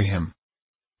canting to him.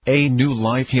 A new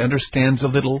life he understands a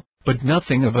little, but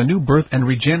nothing of a new birth and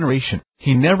regeneration.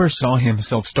 He never saw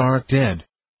himself stark dead.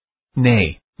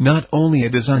 Nay, not only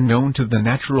it is unknown to the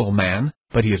natural man,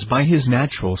 but he is by his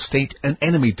natural state an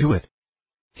enemy to it.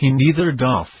 He neither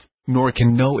doth, nor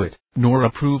can know it, nor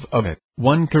approve of it.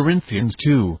 1 Corinthians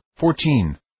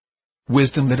 2:14.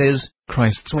 Wisdom, that is,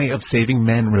 Christ's way of saving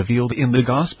men revealed in the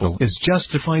gospel, is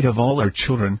justified of all our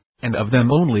children, and of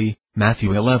them only.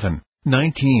 Matthew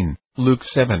 11:19, Luke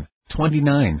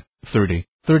 7:29, 30,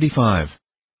 35.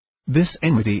 This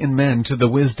enmity in men to the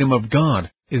wisdom of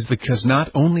God, is the cause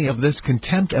not only of this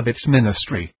contempt of its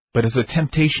ministry, but as a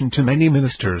temptation to many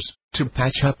ministers, to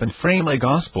patch up and frame a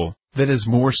gospel, that is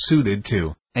more suited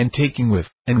to, and taking with,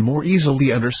 and more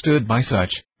easily understood by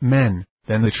such men,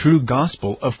 than the true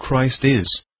gospel of Christ is.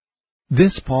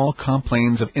 This Paul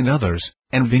complains of in others,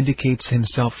 and vindicates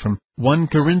himself from 1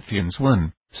 Corinthians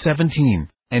 1:17,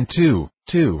 and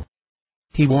 2:2.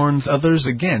 He warns others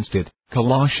against it,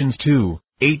 Colossians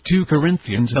 2:8, 2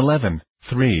 Corinthians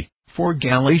 11:3, 4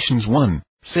 Galatians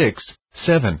 1:6,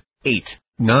 7, 8,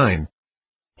 9.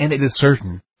 And it is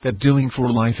certain, that doing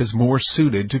for life is more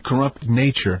suited to corrupt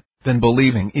nature, than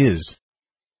believing is.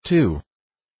 2.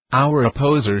 Our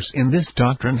opposers in this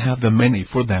doctrine have the many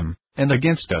for them, and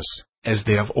against us, as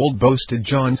they of old boasted.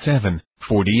 John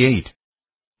 7:48.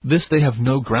 This they have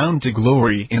no ground to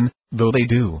glory in, though they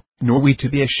do, nor we to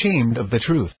be ashamed of the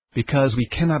truth, because we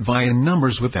cannot vie in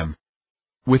numbers with them.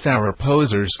 With our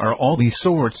opposers are all these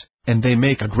sorts, and they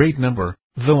make a great number,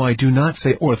 though I do not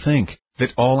say or think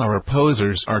that all our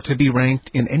opposers are to be ranked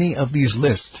in any of these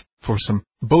lists, for some,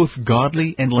 both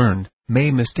godly and learned,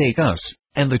 may mistake us,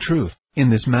 and the truth, in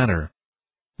this matter.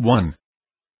 1.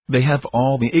 They have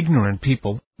all the ignorant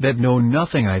people, that know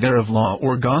nothing either of law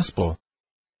or gospel.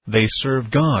 They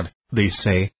serve God, they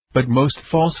say, but most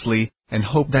falsely, and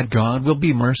hope that God will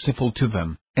be merciful to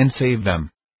them, and save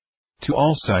them. To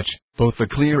all such, both the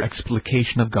clear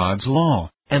explication of God's law,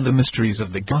 and the mysteries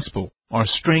of the gospel, are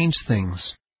strange things.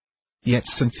 Yet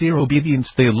sincere obedience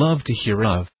they love to hear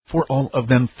of, for all of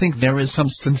them think there is some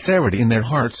sincerity in their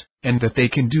hearts, and that they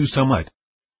can do somewhat.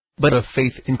 But of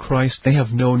faith in Christ they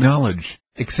have no knowledge,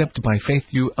 except by faith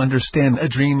you understand a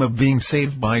dream of being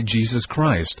saved by Jesus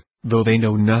Christ, though they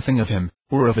know nothing of Him,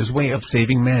 or of His way of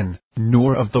saving men,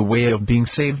 nor of the way of being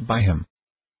saved by Him.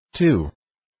 2.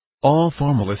 All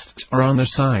formalists are on their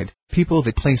side, people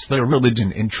that place their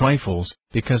religion in trifles,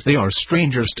 because they are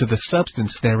strangers to the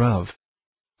substance thereof.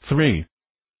 3.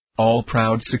 All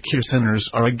proud secure sinners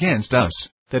are against us,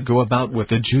 that go about with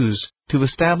the Jews, to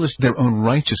establish their own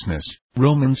righteousness.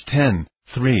 Romans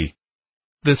 10:3.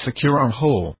 The secure are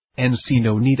whole, and see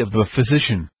no need of the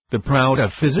physician, the proud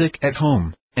have physic at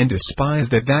home, and despise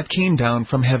that came down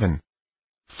from heaven.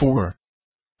 4.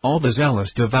 All the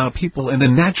zealous devout people in the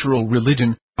natural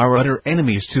religion, are utter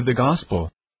enemies to the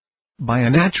gospel. By a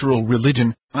natural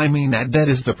religion, I mean that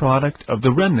is the product of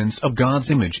the remnants of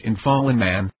God's image in fallen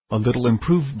man, a little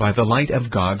improved by the light of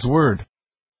God's word.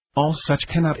 All such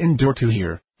cannot endure to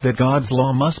hear, that God's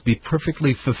law must be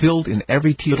perfectly fulfilled in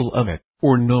every tittle of it,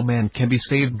 or no man can be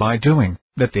saved by doing,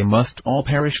 that they must all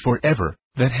perish forever,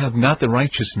 that have not the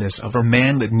righteousness of a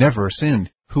man that never sinned,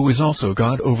 who is also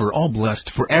God over all blessed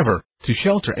forever, to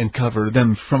shelter and cover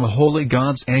them from a holy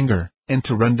God's anger, and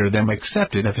to render them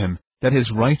accepted of Him, that His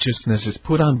righteousness is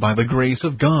put on by the grace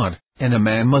of God, and a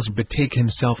man must betake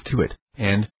himself to it,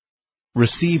 and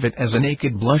receive it as a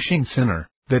naked blushing sinner,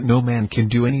 that no man can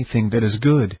do anything that is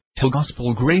good, till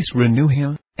gospel grace renew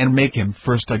him, and make him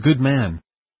first a good man.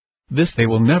 This they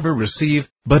will never receive,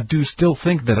 but do still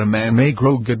think that a man may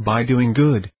grow good by doing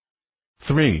good.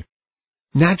 3.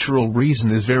 Natural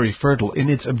reason is very fertile in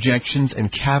its objections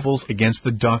and cavils against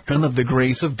the doctrine of the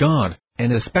grace of God,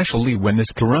 and especially when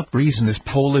this corrupt reason is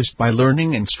polished by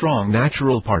learning and strong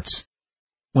natural parts.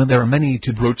 When there are many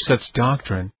to broach such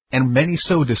doctrine, and many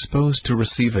so disposed to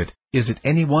receive it, is it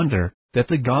any wonder that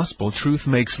the gospel truth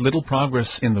makes little progress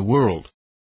in the world?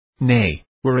 Nay,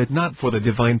 were it not for the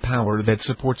divine power that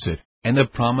supports it, and the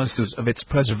promises of its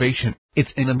preservation, its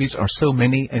enemies are so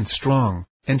many and strong,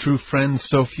 and true friends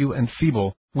so few and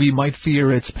feeble, we might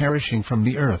fear its perishing from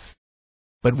the earth.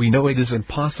 But we know it is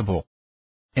impossible.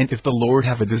 And if the Lord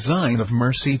have a design of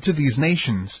mercy to these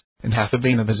nations, and hath a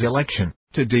vein of His election,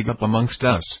 to dig up amongst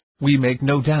us, we make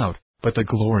no doubt, but the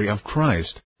glory of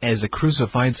Christ, as a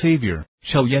crucified Savior,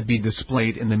 shall yet be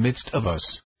displayed in the midst of us,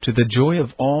 to the joy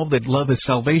of all that love His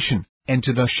salvation, and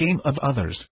to the shame of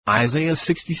others. Isaiah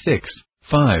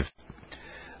 66:5.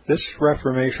 This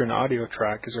Reformation audio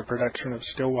track is a production of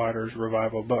Still Waters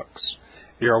Revival Books.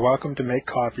 You are welcome to make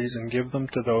copies and give them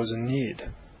to those in need.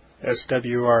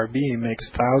 SWRB makes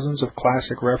thousands of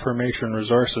classic Reformation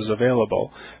resources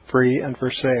available, free and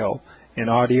for sale, in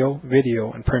audio,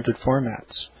 video, and printed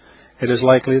formats. It is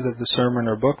likely that the sermon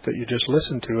or book that you just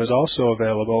listened to is also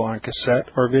available on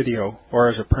cassette or video, or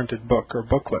as a printed book or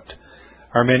booklet.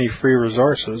 Our many free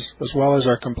resources, as well as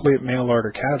our complete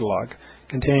mail-order catalog,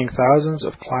 containing thousands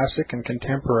of classic and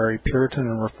contemporary Puritan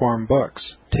and Reformed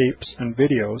books, tapes, and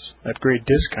videos at great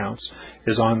discounts,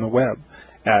 is on the web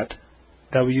at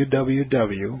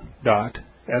www.swrb.com.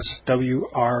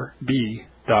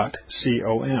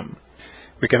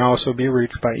 We can also be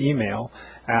reached by email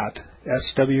at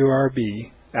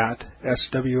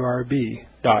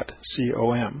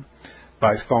swrb@swrb.com,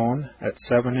 by phone at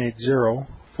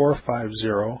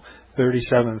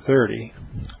 780-450-3730,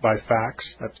 by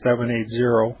fax at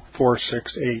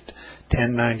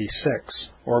 780-468-1096,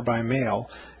 or by mail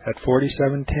at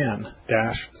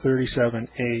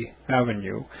 4710-37A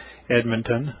Avenue,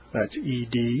 Edmonton, that's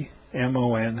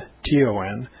Edmonton,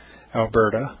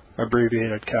 Alberta,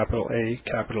 abbreviated capital A,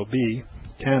 capital B,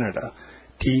 Canada,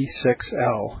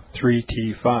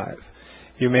 T6L3T5.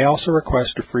 You may also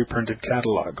request a free printed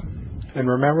catalog. And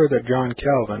remember that John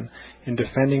Calvin, in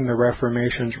defending the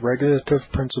Reformation's regulative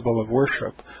principle of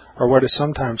worship, or what is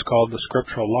sometimes called the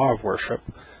scriptural law of worship,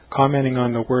 commenting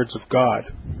on the words of God,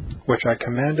 which I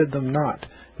commanded them not,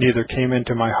 neither came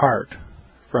into my heart,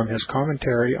 from his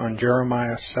commentary on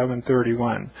Jeremiah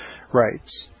 7:31,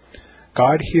 writes,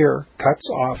 God here cuts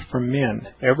off from men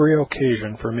every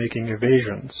occasion for making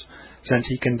evasions, since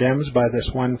He condemns by this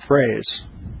one phrase,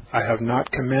 I have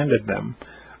not commanded them,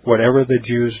 whatever the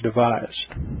Jews devised.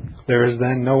 There is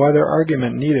then no other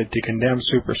argument needed to condemn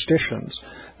superstitions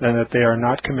than that they are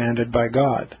not commanded by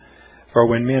God. For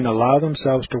when men allow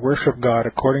themselves to worship God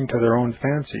according to their own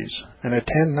fancies, and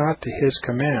attend not to His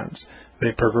commands,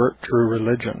 they pervert true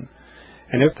religion.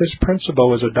 And if this principle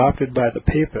was adopted by the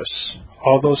Papists,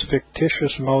 all those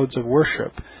fictitious modes of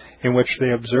worship in which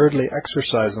they absurdly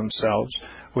exercise themselves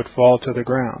would fall to the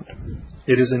ground.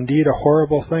 It is indeed a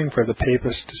horrible thing for the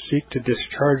Papists to seek to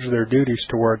discharge their duties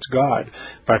towards God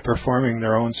by performing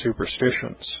their own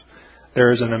superstitions.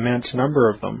 There is an immense number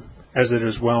of them, as it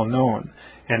is well known,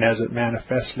 and as it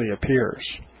manifestly appears.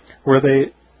 Were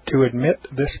they to admit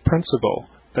this principle,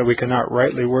 that we cannot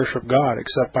rightly worship God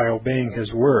except by obeying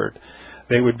His word,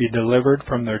 they would be delivered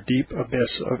from their deep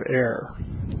abyss of error.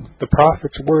 The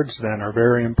prophet's words, then, are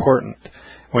very important,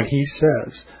 when he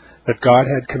says that God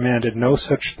had commanded no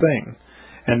such thing,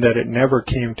 and that it never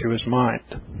came to his mind,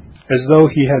 as though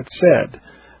he had said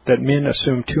that men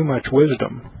assume too much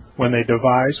wisdom when they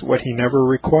devise what He never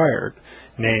required,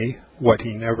 nay, what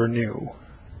He never knew.